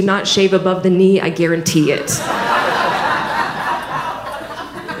bitches do not shave above the knee, I guarantee it.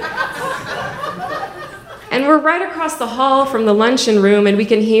 And we're right across the hall from the luncheon room, and we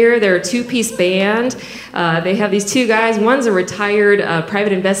can hear their two-piece band. They have these two guys. One's a retired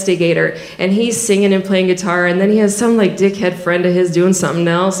private investigator, and he's singing and playing guitar, and then he has some like dickhead friend of his doing something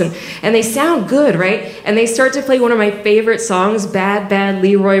else, and they sound good, right? And they start to play one of my favorite songs, Bad Bad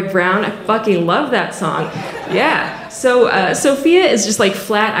Leroy Brown. I fucking love that song. Yeah. So Sophia is just like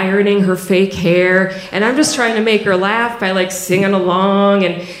flat ironing her fake hair, and I'm just trying to make her laugh by like singing along.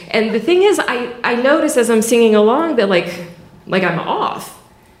 And the thing is, I notice as I'm singing along that like I'm off.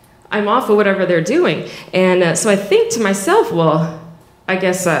 I'm off of whatever they're doing. And so I think to myself, well, I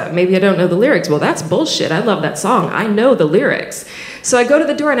guess maybe I don't know the lyrics. Well, that's bullshit. I love that song. I know the lyrics. So I go to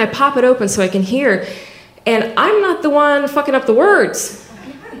the door and I pop it open so I can hear. And I'm not the one fucking up the words.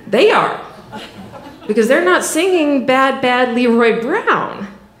 They are. Because they're not singing Bad Bad Leroy Brown.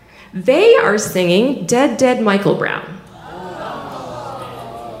 They are singing Dead Dead Michael Brown.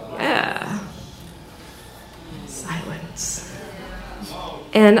 Yeah. Silence.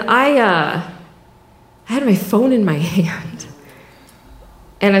 And I had my phone in my hand.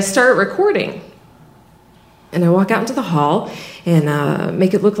 And I start recording. And I walk out into the hall and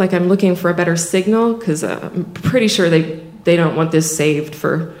make it look like I'm looking for a better signal, because I'm pretty sure they don't want this saved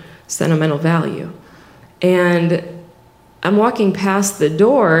for sentimental value. And I'm walking past the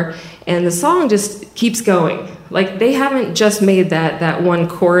door, and the song just keeps going. Like, they haven't just made that one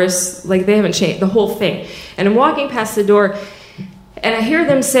chorus. Like, they haven't changed the whole thing. And I'm walking past the door, and I hear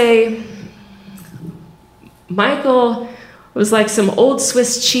them say, Michael was like some old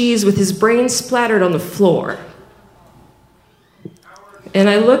Swiss cheese with his brain splattered on the floor. And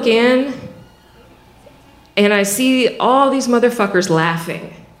I look in, and I see all these motherfuckers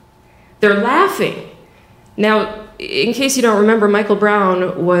laughing. They're laughing. Now, in case you don't remember, Michael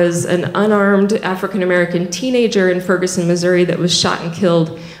Brown was an unarmed African-American teenager in Ferguson, Missouri that was shot and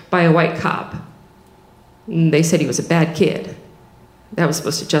killed by a white cop. And they said he was a bad kid. That was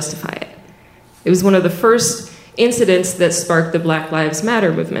supposed to justify it. It was one of the first incidents that sparked the Black Lives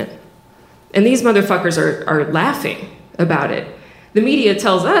Matter movement. And these motherfuckers are laughing about it. The media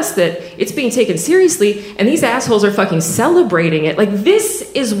tells us that it's being taken seriously, and these assholes are fucking celebrating it. Like,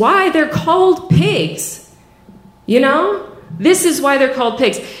 this is why they're called pigs. You know? This is why they're called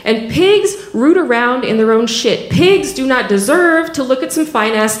pigs. And pigs root around in their own shit. Pigs do not deserve to look at some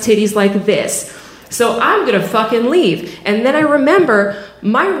fine-ass titties like this. So I'm gonna fucking leave. And then I remember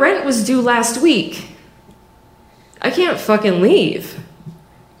my rent was due last week. I can't fucking leave.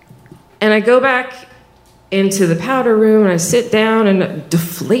 And I go back into the powder room and I sit down and I'm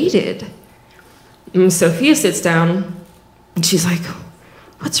deflated. And Sophia sits down and she's like,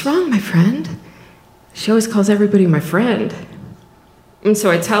 "What's wrong, my friend?" She always calls everybody my friend. And so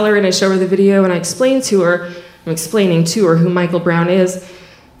I tell her and I show her the video and I explain to her, I'm explaining to her who Michael Brown is.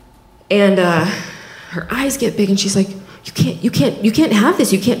 And her eyes get big and she's like, you can't have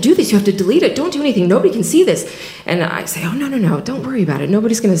this. You can't do this. You have to delete it. Don't do anything. Nobody can see this. And I say, oh, no. Don't worry about it.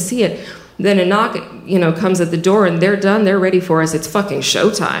 Nobody's going to see it. Then a knock, comes at the door and they're done. They're ready for us. It's fucking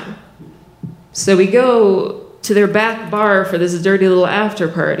showtime. So we go to their back bar for this dirty little after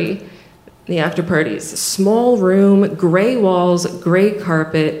party. The after party is a small room, gray walls, gray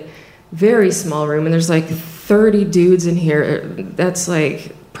carpet, very small room. And there's like 30 dudes in here. That's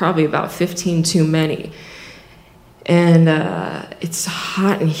like probably about 15 too many. And it's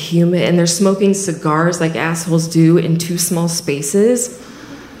hot and humid, and they're smoking cigars like assholes do in two small spaces.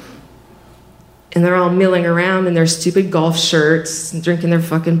 And they're all milling around in their stupid golf shirts, and drinking their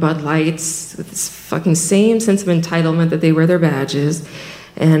fucking Bud Lights with this fucking same sense of entitlement that they wear their badges.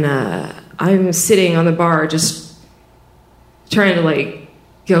 And I'm sitting on the bar just trying to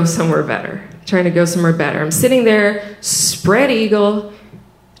go somewhere better. I'm sitting there, spread eagle,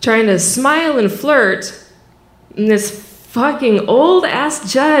 trying to smile and flirt. And this fucking old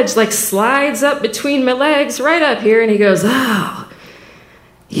ass judge slides up between my legs right up here and he goes, "Oh,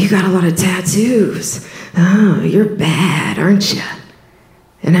 you got a lot of tattoos. Oh, you're bad, aren't you?"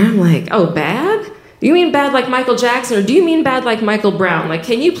 And I'm like, "Oh, bad? Do you mean bad like Michael Jackson, or do you mean bad like Michael Brown?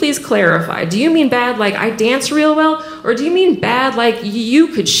 Can you please clarify? Do you mean bad like I dance real well, or do you mean bad like you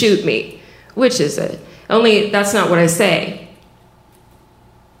could shoot me? Which is it?" Only that's not what I say,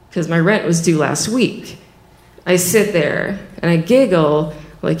 because my rent was due last week. I sit there and I giggle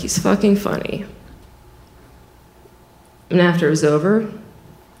like he's fucking funny. And after it was over,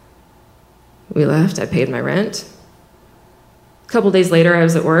 we left. I paid my rent. A couple days later, I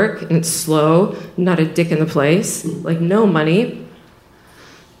was at work, and it's slow, not a dick in the place, no money.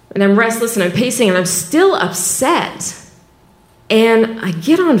 And I'm restless, and I'm pacing, and I'm still upset. And I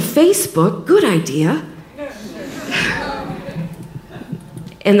get on Facebook, good idea.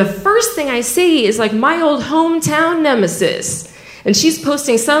 And the first thing I see is my old hometown nemesis. And she's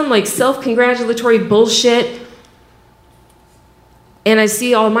posting some self-congratulatory bullshit. And I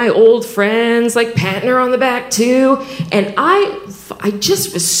see all my old friends patting her on the back too. And I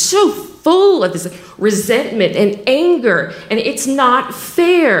just was so full of this resentment and anger. And it's not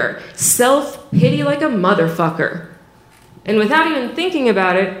fair. Self-pity like a motherfucker. And without even thinking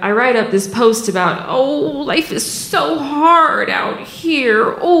about it, I write up this post about, oh, life is so hard out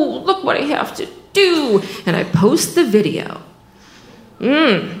here. Oh, look what I have to do. And I post the video.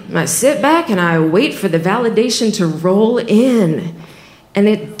 I sit back and I wait for the validation to roll in. And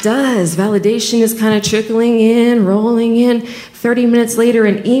it does. Validation is kind of trickling in, rolling in. 30 minutes later,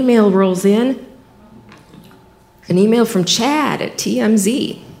 an email rolls in. An email from Chad at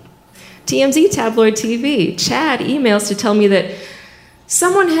TMZ. TMZ Tabloid TV. Chad emails to tell me that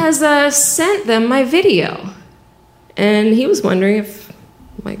someone has sent them my video. And he was wondering if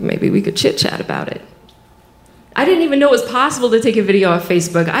maybe we could chit-chat about it. I didn't even know it was possible to take a video off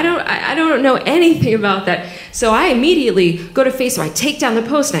Facebook. I don't know anything about that. So I immediately go to Facebook. I take down the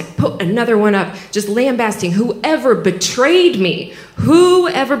post and I put another one up, just lambasting whoever betrayed me.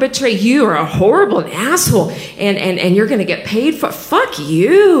 Whoever betrayed you are a horrible asshole, and you're gonna get paid for. Fuck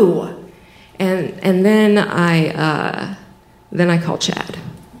you. And then I call Chad.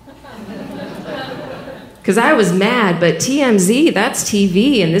 Because I was mad, but TMZ, that's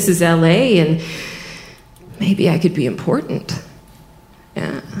TV, and this is LA, and maybe I could be important.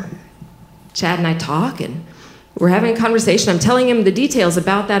 Yeah. Chad and I talk, and we're having a conversation. I'm telling him the details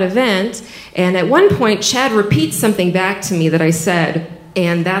about that event, and at one point, Chad repeats something back to me that I said,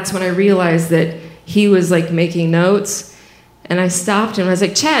 and that's when I realized that he was making notes. And I stopped him. I was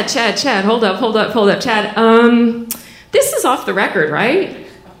like, Chad, hold up, Chad. This is off the record, right?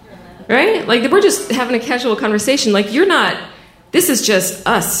 Right? We're just having a casual conversation. You're not, this is just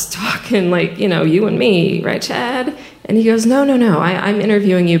us talking, you and me, right, Chad? And he goes, no, I'm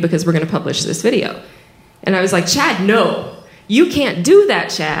interviewing you because we're going to publish this video. And I was like, Chad, no. You can't do that,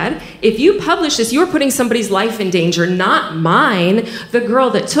 Chad. If you publish this, you're putting somebody's life in danger, not mine, the girl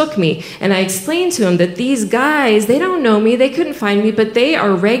that took me. And I explained to him that these guys, they don't know me, they couldn't find me, but they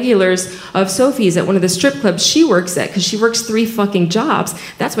are regulars of Sophie's at one of the strip clubs she works at, because she works 3 fucking jobs.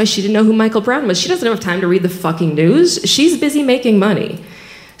 That's why she didn't know who Michael Brown was. She doesn't have time to read the fucking news. She's busy making money.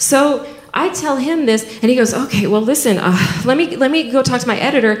 So I tell him this, and he goes, okay, well, listen, let me go talk to my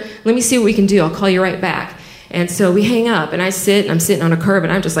editor. Let me see what we can do. I'll call you right back. And so we hang up, and I'm sitting on a curb,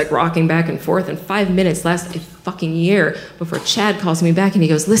 and I'm just like rocking back and forth, and 5 minutes lasts a fucking year before Chad calls me back, and he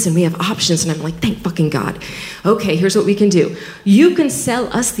goes, listen, we have options. And I'm like, thank fucking God. Okay, here's what we can do. You can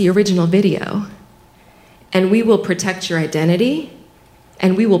sell us the original video, and we will protect your identity,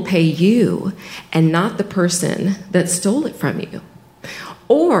 and we will pay you, and not the person that stole it from you.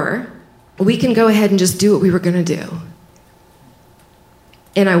 Or we can go ahead and just do what we were going to do.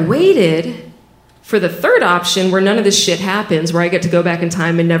 And I waited for the third option, where none of this shit happens, where I get to go back in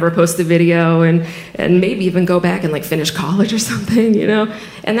time and never post the video, and maybe even go back and like finish college or something, you know?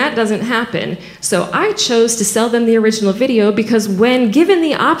 And that doesn't happen. So I chose to sell them the original video because when given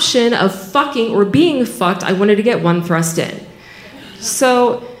the option of fucking or being fucked, I wanted to get one thrust in.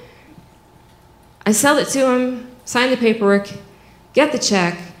 So I sell it to him, sign the paperwork, get the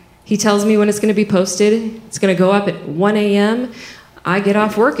check. He tells me when it's going to be posted. It's going to go up at 1 a.m. I get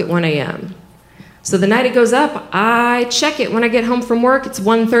off work at 1 a.m. So the night it goes up, I check it when I get home from work. It's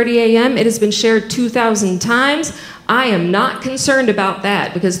 1:30 a.m. It has been shared 2,000 times. I am not concerned about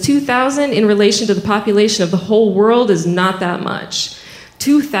that because 2,000 in relation to the population of the whole world is not that much.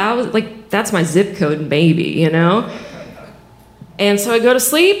 2,000, like that's my zip code maybe, you know? And so I go to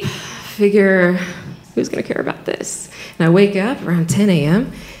sleep, figure, who's gonna care about this? And I wake up around 10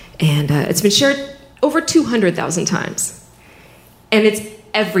 a.m. and it's been shared over 200,000 times. And it's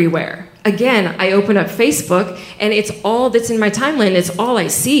everywhere. Again, I open up Facebook and it's all that's in my timeline. It's all I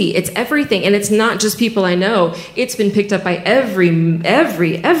see. It's everything. And it's not just people I know. It's been picked up by every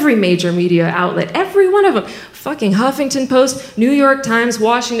major media outlet. Every one of them. Fucking Huffington Post, New York Times,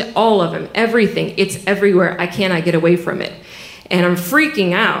 Washington, all of them. Everything. It's everywhere. I cannot get away from it. And I'm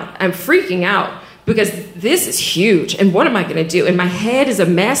freaking out. Because this is huge, and what am I going to do? And my head is a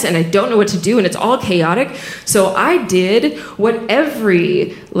mess, and I don't know what to do, and it's all chaotic. So I did what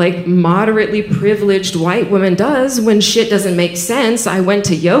every moderately privileged white woman does when shit doesn't make sense. I went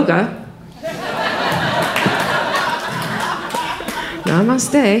to yoga.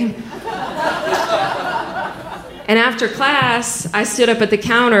 Namaste. And after class, I stood up at the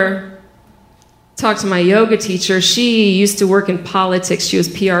counter, talked to my yoga teacher. She used to work in politics. She was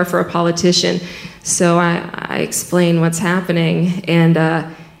PR for a politician. So I explain what's happening, and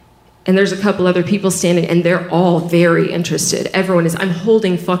there's a couple other people standing, and they're all very interested. Everyone is. I'm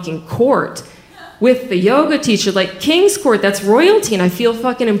holding fucking court with the yoga teacher, like King's Court. That's royalty, and I feel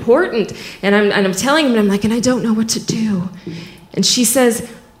fucking important. And I'm telling him, and I'm like, and I don't know what to do. And she says,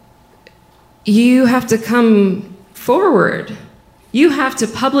 you have to come forward. You have to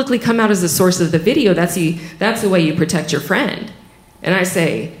publicly come out as the source of the video. That's the way you protect your friend. And I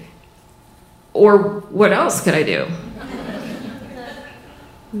say, or what else could I do?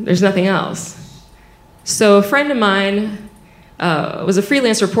 There's nothing else. So a friend of mine was a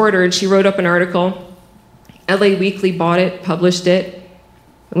freelance reporter, and she wrote up an article. LA Weekly bought it, published it.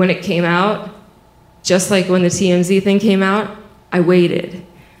 When it came out, just like when the TMZ thing came out, I waited,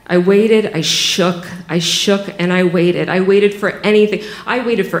 I shook, and I waited. I waited for anything. I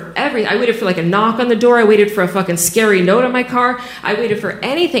waited for everything. I waited for a knock on the door. I waited for a fucking scary note on my car. I waited for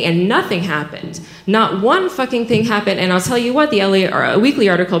anything, and nothing happened. Not one fucking thing happened, and I'll tell you what, the LA Weekly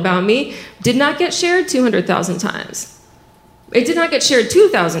article about me did not get shared 200,000 times. It did not get shared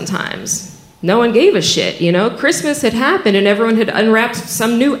 2,000 times. No one gave a shit, you know? Christmas had happened, and everyone had unwrapped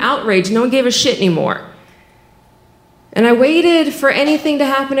some new outrage. No one gave a shit anymore. And I waited for anything to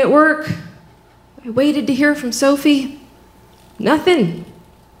happen at work. I waited to hear from Sophie. Nothing.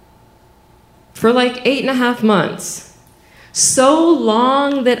 For 8.5 months. So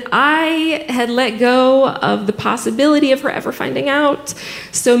long that I had let go of the possibility of her ever finding out.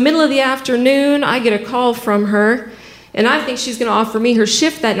 So middle of the afternoon, I get a call from her. And I think she's going to offer me her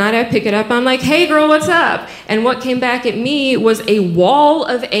shift that night. I pick it up. I'm like, hey, girl, what's up? And what came back at me was a wall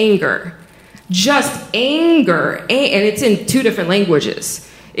of anger. Just anger, and it's in 2 different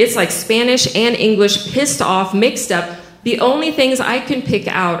languages. It's like Spanish and English, pissed off, mixed up. The only things I can pick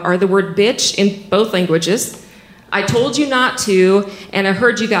out are the word bitch in both languages. I told you not to, and I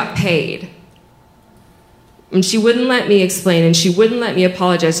heard you got paid. And she wouldn't let me explain, and she wouldn't let me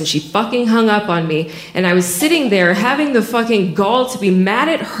apologize, and she fucking hung up on me. And I was sitting there having the fucking gall to be mad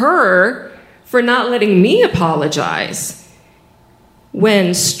at her for not letting me apologize.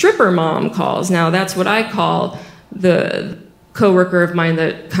 When stripper mom calls, now that's what I call the coworker of mine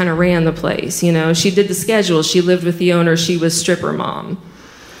that kind of ran the place. You know, she did the schedule. She lived with the owner. She was stripper mom.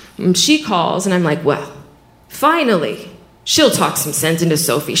 And she calls, and I'm like, well, finally, she'll talk some sense into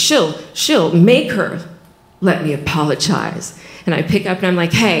Sophie. She'll make her let me apologize. And I pick up, and I'm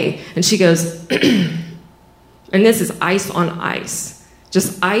like, hey. And she goes, and this is ice on ice.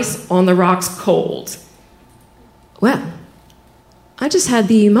 Just ice on the rocks cold. Well, I just had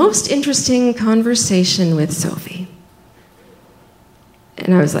the most interesting conversation with Sophie.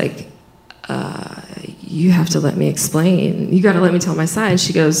 And I was like, you have to let me explain. You got to let me tell my side.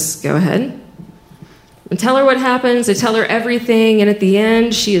 She goes, go ahead. And tell her what happens. I tell her everything. And at the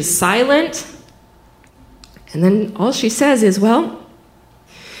end, she is silent. And then all she says is, well,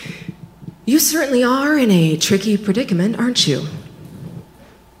 you certainly are in a tricky predicament, aren't you?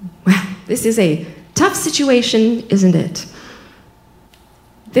 Well, this is a tough situation, isn't it?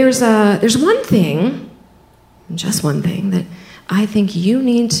 There's one thing, just one thing, that I think you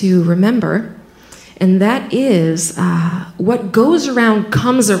need to remember, and that is what goes around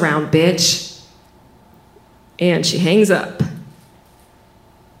comes around, bitch. And she hangs up.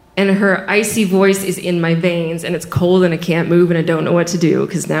 And her icy voice is in my veins, and it's cold, and I can't move, and I don't know what to do,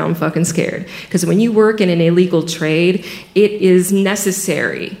 because now I'm fucking scared. Because when you work in an illegal trade, it is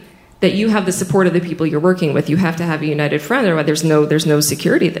necessary that you have the support of the people you're working with. You have to have a united front, otherwise there's no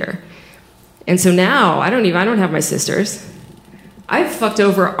security there. And so now, I don't have my sisters. I've fucked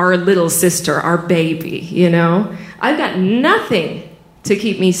over our little sister, our baby, you know? I've got nothing to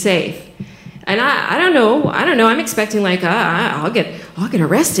keep me safe. And I don't know. I'm expecting like I'll get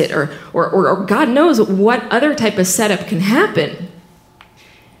arrested or God knows what other type of setup can happen.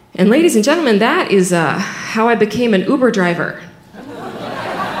 And ladies and gentlemen, that is how I became an Uber driver.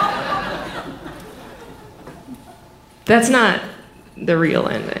 That's not the real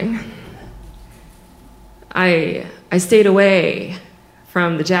ending. I stayed away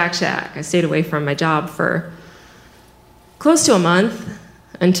from the Jack Shack. I stayed away from my job for close to a month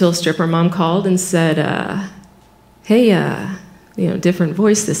until stripper mom called and said, hey, different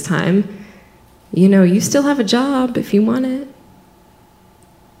voice this time. You still have a job if you want it.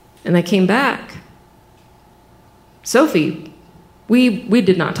 And I came back. Sophie, we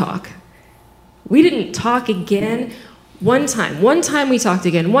did not talk. We didn't talk again. One time we talked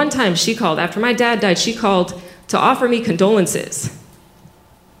again. One time she called, after my dad died, she called to offer me condolences.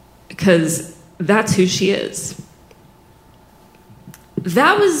 Because that's who she is.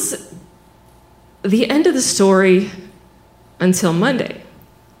 That was the end of the story until Monday.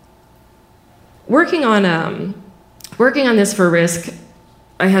 Working on this for Risk,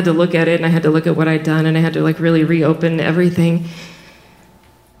 I had to look at it, and I had to look at what I'd done, and I had to really reopen everything.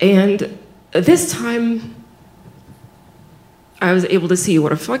 And this time, I was able to see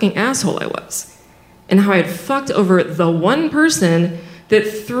what a fucking asshole I was, and how I had fucked over the one person that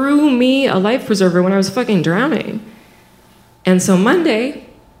threw me a life preserver when I was fucking drowning. And so Monday,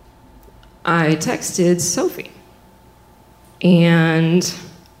 I texted Sophie. And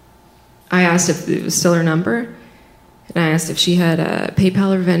I asked if it was still her number. And I asked if she had a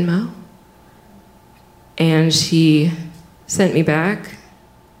PayPal or Venmo. And she sent me back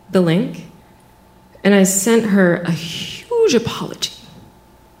the link. And I sent her a huge apology.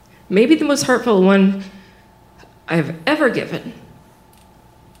 Maybe the most heartfelt one I've ever given.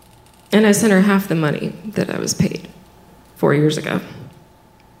 And I sent her half the money that I was paid 4 years ago.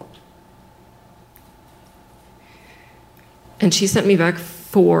 And she sent me back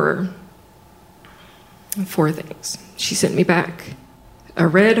four things. She sent me back a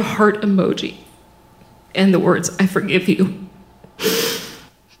red heart emoji and the words, I forgive you.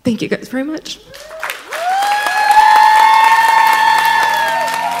 Thank you guys very much.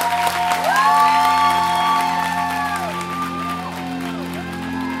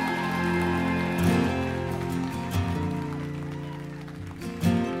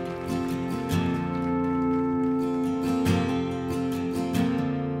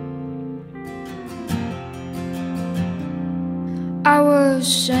 I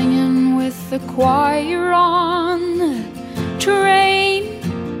was singing with the choir on the train.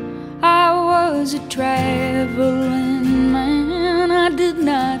 I was a traveling man. I did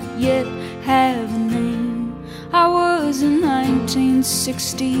not yet have a name. I was a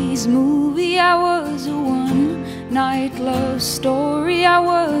 1960s movie. I was a one-night love story. I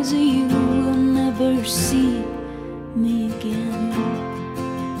was a you'll never see me again.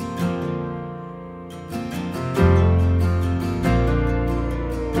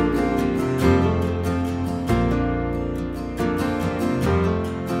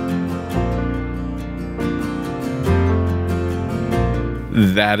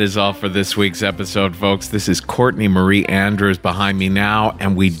 That is all for this week's episode, folks. This is Courtney Marie Andrews behind me now,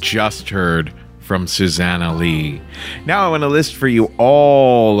 and we just heard from Susanna Lee. Now I want to list for you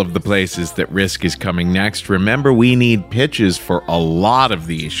all of the places that Risk is coming next. Remember, we need pitches for a lot of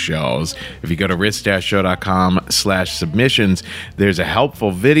these shows. If you go to risk-show.com/submissions, there's a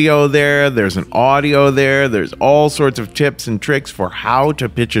helpful video there, there's an audio there, there's all sorts of tips and tricks for how to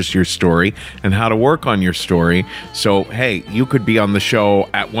pitch us your story and how to work on your story. So, hey, you could be on the show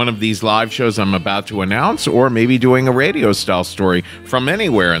at one of these live shows I'm about to announce, or maybe doing a radio-style story from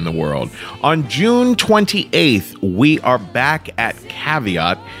anywhere in the world. On June 28th, we are back at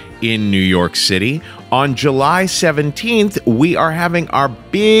Caveat in New York City. On July 17th, we are having our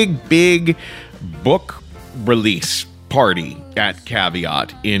big book release party at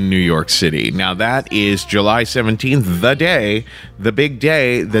Caveat in New York City. Now that is July 17th, the big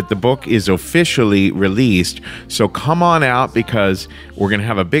day that the book is officially released. So come on out, because we're going to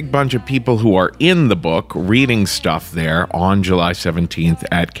have a big bunch of people who are in the book reading stuff there on July 17th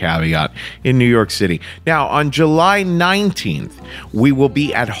at Caveat in New York City. Now on July 19th, we will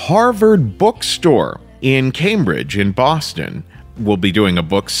be at Harvard Bookstore in Cambridge in Boston. We'll be doing a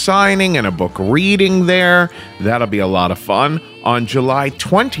book signing and a book reading there. That'll be a lot of fun. On July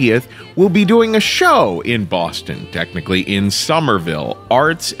 20th, we'll be doing a show in Boston, technically in Somerville,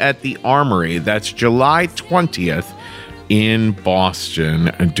 Arts at the Armory. That's July 20th in Boston,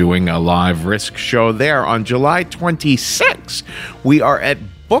 doing a live Risk show there. On July 26th, we are at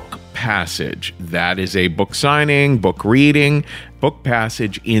Book Passage. That is a book signing, book reading, Book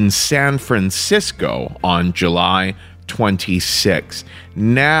Passage in San Francisco on July 26th.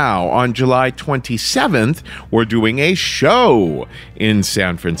 Now, on July 27th, we're doing a show in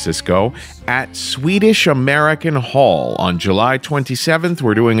San Francisco at Swedish American Hall. On July 27th,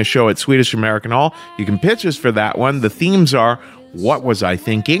 we're doing a show at Swedish American Hall. You can pitch us for that one. The themes are What Was I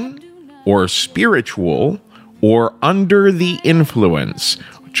Thinking? Or Spiritual, or Under the Influence.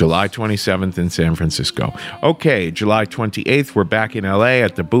 July 27th in San Francisco. Okay, July 28th, we're back in LA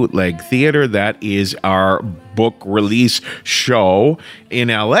at the Bootleg Theater. That is our book release show in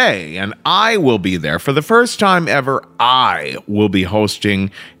LA, and I will be there. For the first time ever, I will be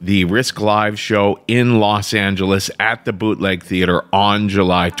hosting the Risk Live show in Los Angeles at the Bootleg Theater on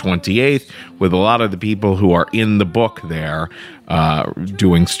July 28th, with a lot of the people who are in the book there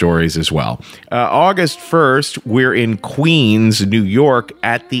doing stories as well. August 1st, we're in Queens, New York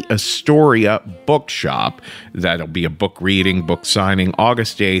at the Astoria Bookshop. That'll be a book reading, book signing.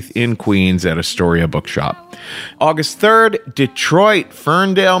 August 8th in Queens at Astoria Bookshop. August 3rd, Detroit,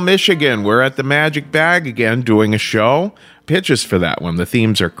 Ferndale, Michigan. We're at the Magic Bag again doing a show. Pitches for that one. The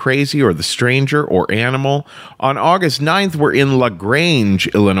themes are crazy, or the stranger, or animal. On August 9th, we're in LaGrange,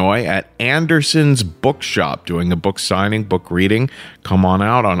 Illinois at Anderson's Bookshop doing a book signing, book reading. Come on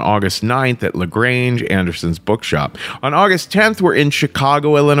out on August 9th at LaGrange, Anderson's Bookshop. On August 10th, we're in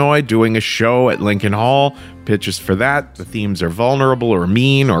Chicago, Illinois doing a show at Lincoln Hall. Pitches for that. The themes are vulnerable, or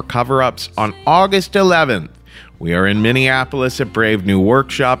mean, or cover-ups. On August 11th, we are in Minneapolis at Brave New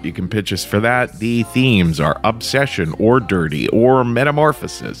Workshop. You can pitch us for that. The themes are obsession, or dirty, or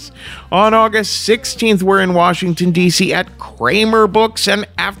metamorphosis. On August 16th, we're in Washington, D.C. at Kramer Books and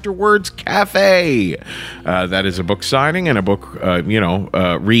Afterwards Cafe. That is a book signing and a book,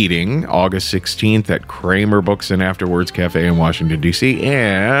 reading. August 16th at Kramer Books and Afterwards Cafe in Washington, D.C.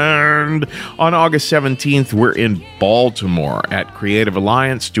 And on August 17th, we're in Baltimore at Creative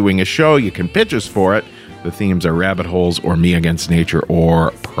Alliance doing a show. You can pitch us for it. The themes are rabbit holes, or me against nature,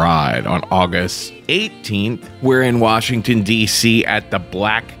 or pride. On August 18th, we're in Washington, D.C. at the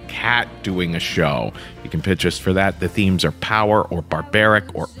Black Cat doing a show. You can pitch us for that. The themes are power, or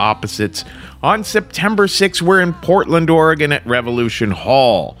barbaric, or opposites. On September 6th, we're in Portland, Oregon at Revolution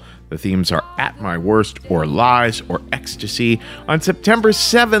Hall. The themes are at my worst, or lies, or ecstasy. On September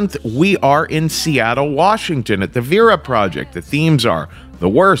 7th, we are in Seattle, Washington at the Vera Project. The themes are the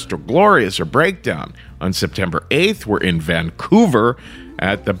worst, or glorious, or breakdown. On September 8th, we're in Vancouver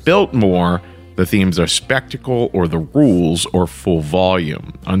at the Biltmore. The themes are spectacle, or the rules, or full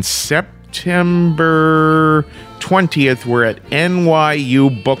volume. On September 20th, we're at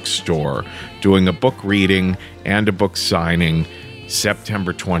NYU Bookstore doing a book reading and a book signing.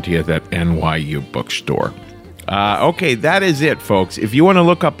 September 20th at NYU Bookstore. Okay, that is it, folks. If you want to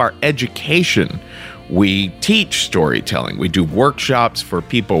look up our education, we teach storytelling. We do workshops for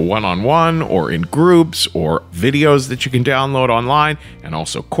people one-on-one or in groups, or videos that you can download online, and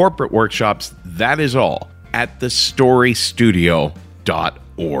also corporate workshops. That is all at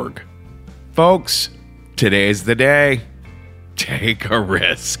thestorystudio.org. Folks, today's the day. Take a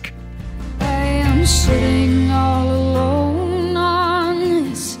risk. I am sitting all alone on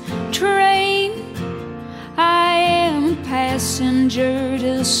messenger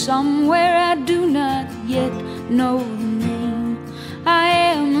to somewhere I do not yet know the name. I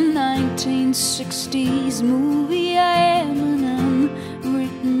am a 1960s movie, I am an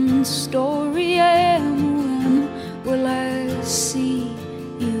unwritten story, I am. When will I see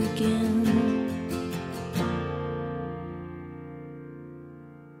you again?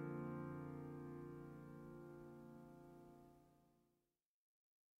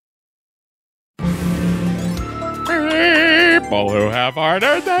 People who have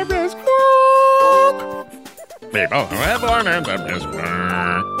ordered the Risk Book. People who have ordered the Risk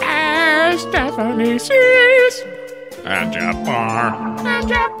Book. There's Stephanie Cease. And Jabbar. And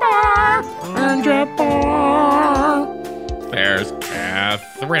Jabbar. And Jabbar. There's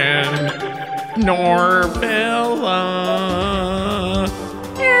Catherine Norvilla.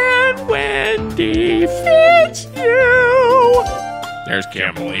 And Wendy Fitzhugh. There's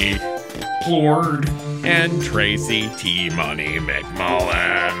Kimberly Plord. And Tracy T. Money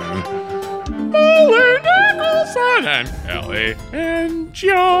McMullen. Molly Nicholson and Kelly and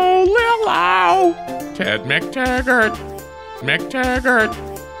Joe Lillow. Ted McTaggart.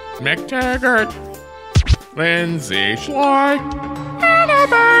 Lindsay Schley. Anna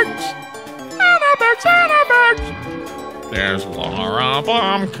Banks. There's Laura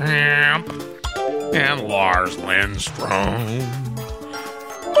Blomkamp. And Lars Lindstrom.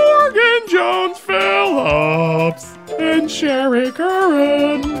 Morgan Jones Phillips and Sherry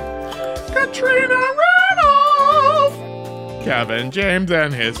Curran, Katrina Randolph, Kevin James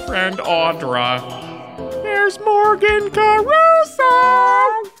and his friend Audra. There's Morgan Caruso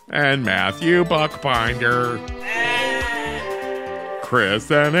and Matthew Buckbinder, Chris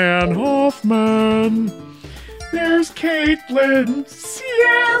and Ann Hoffman. There's Caitlin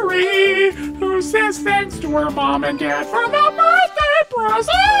Sierry, who says thanks to her mom and dad for the birthday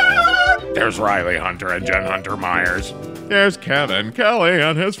present. There's Riley Hunter and Jen Hunter Myers. There's Kevin Kelly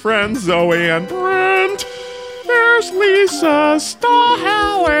and his friends Zoe and Brent. There's Lisa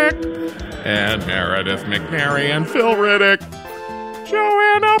Stahalek and Meredith McNary and Phil Riddick.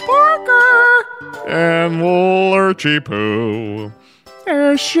 Joanna Parker and Lurchy Poo.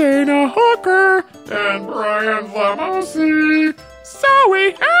 There's Shayna Hooker and Brian Flamosi,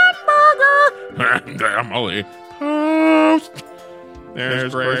 Zoe Hamburger, and Emily Post.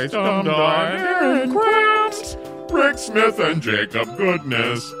 There's Grace Dumdine and Cramps, Rick Smith and Jacob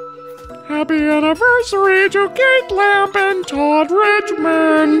Goodness. Happy anniversary to Kate Lamp and Todd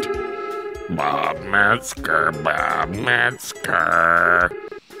Richmond. Bob Metzger.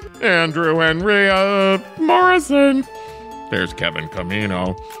 Andrew and Rhea Morrison. There's Kevin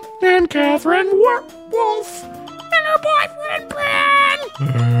Camino and Catherine Wolf and her boyfriend Bran.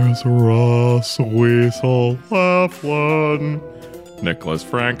 There's Ross Weasel Laughlin, Nicholas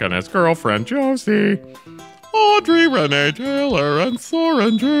Frank and his girlfriend Josie, Audrey Renee Taylor and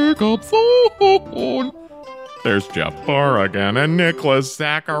Soren Jacobson. There's Jeff Barr again and Nicholas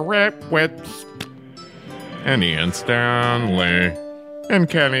Zacharewicz and Ian Stanley and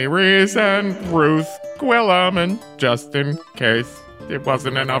Kenny Reese and Ruth Gwillem, and just in case it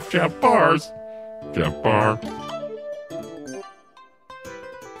wasn't enough Jeff Barrs, Jeff Barr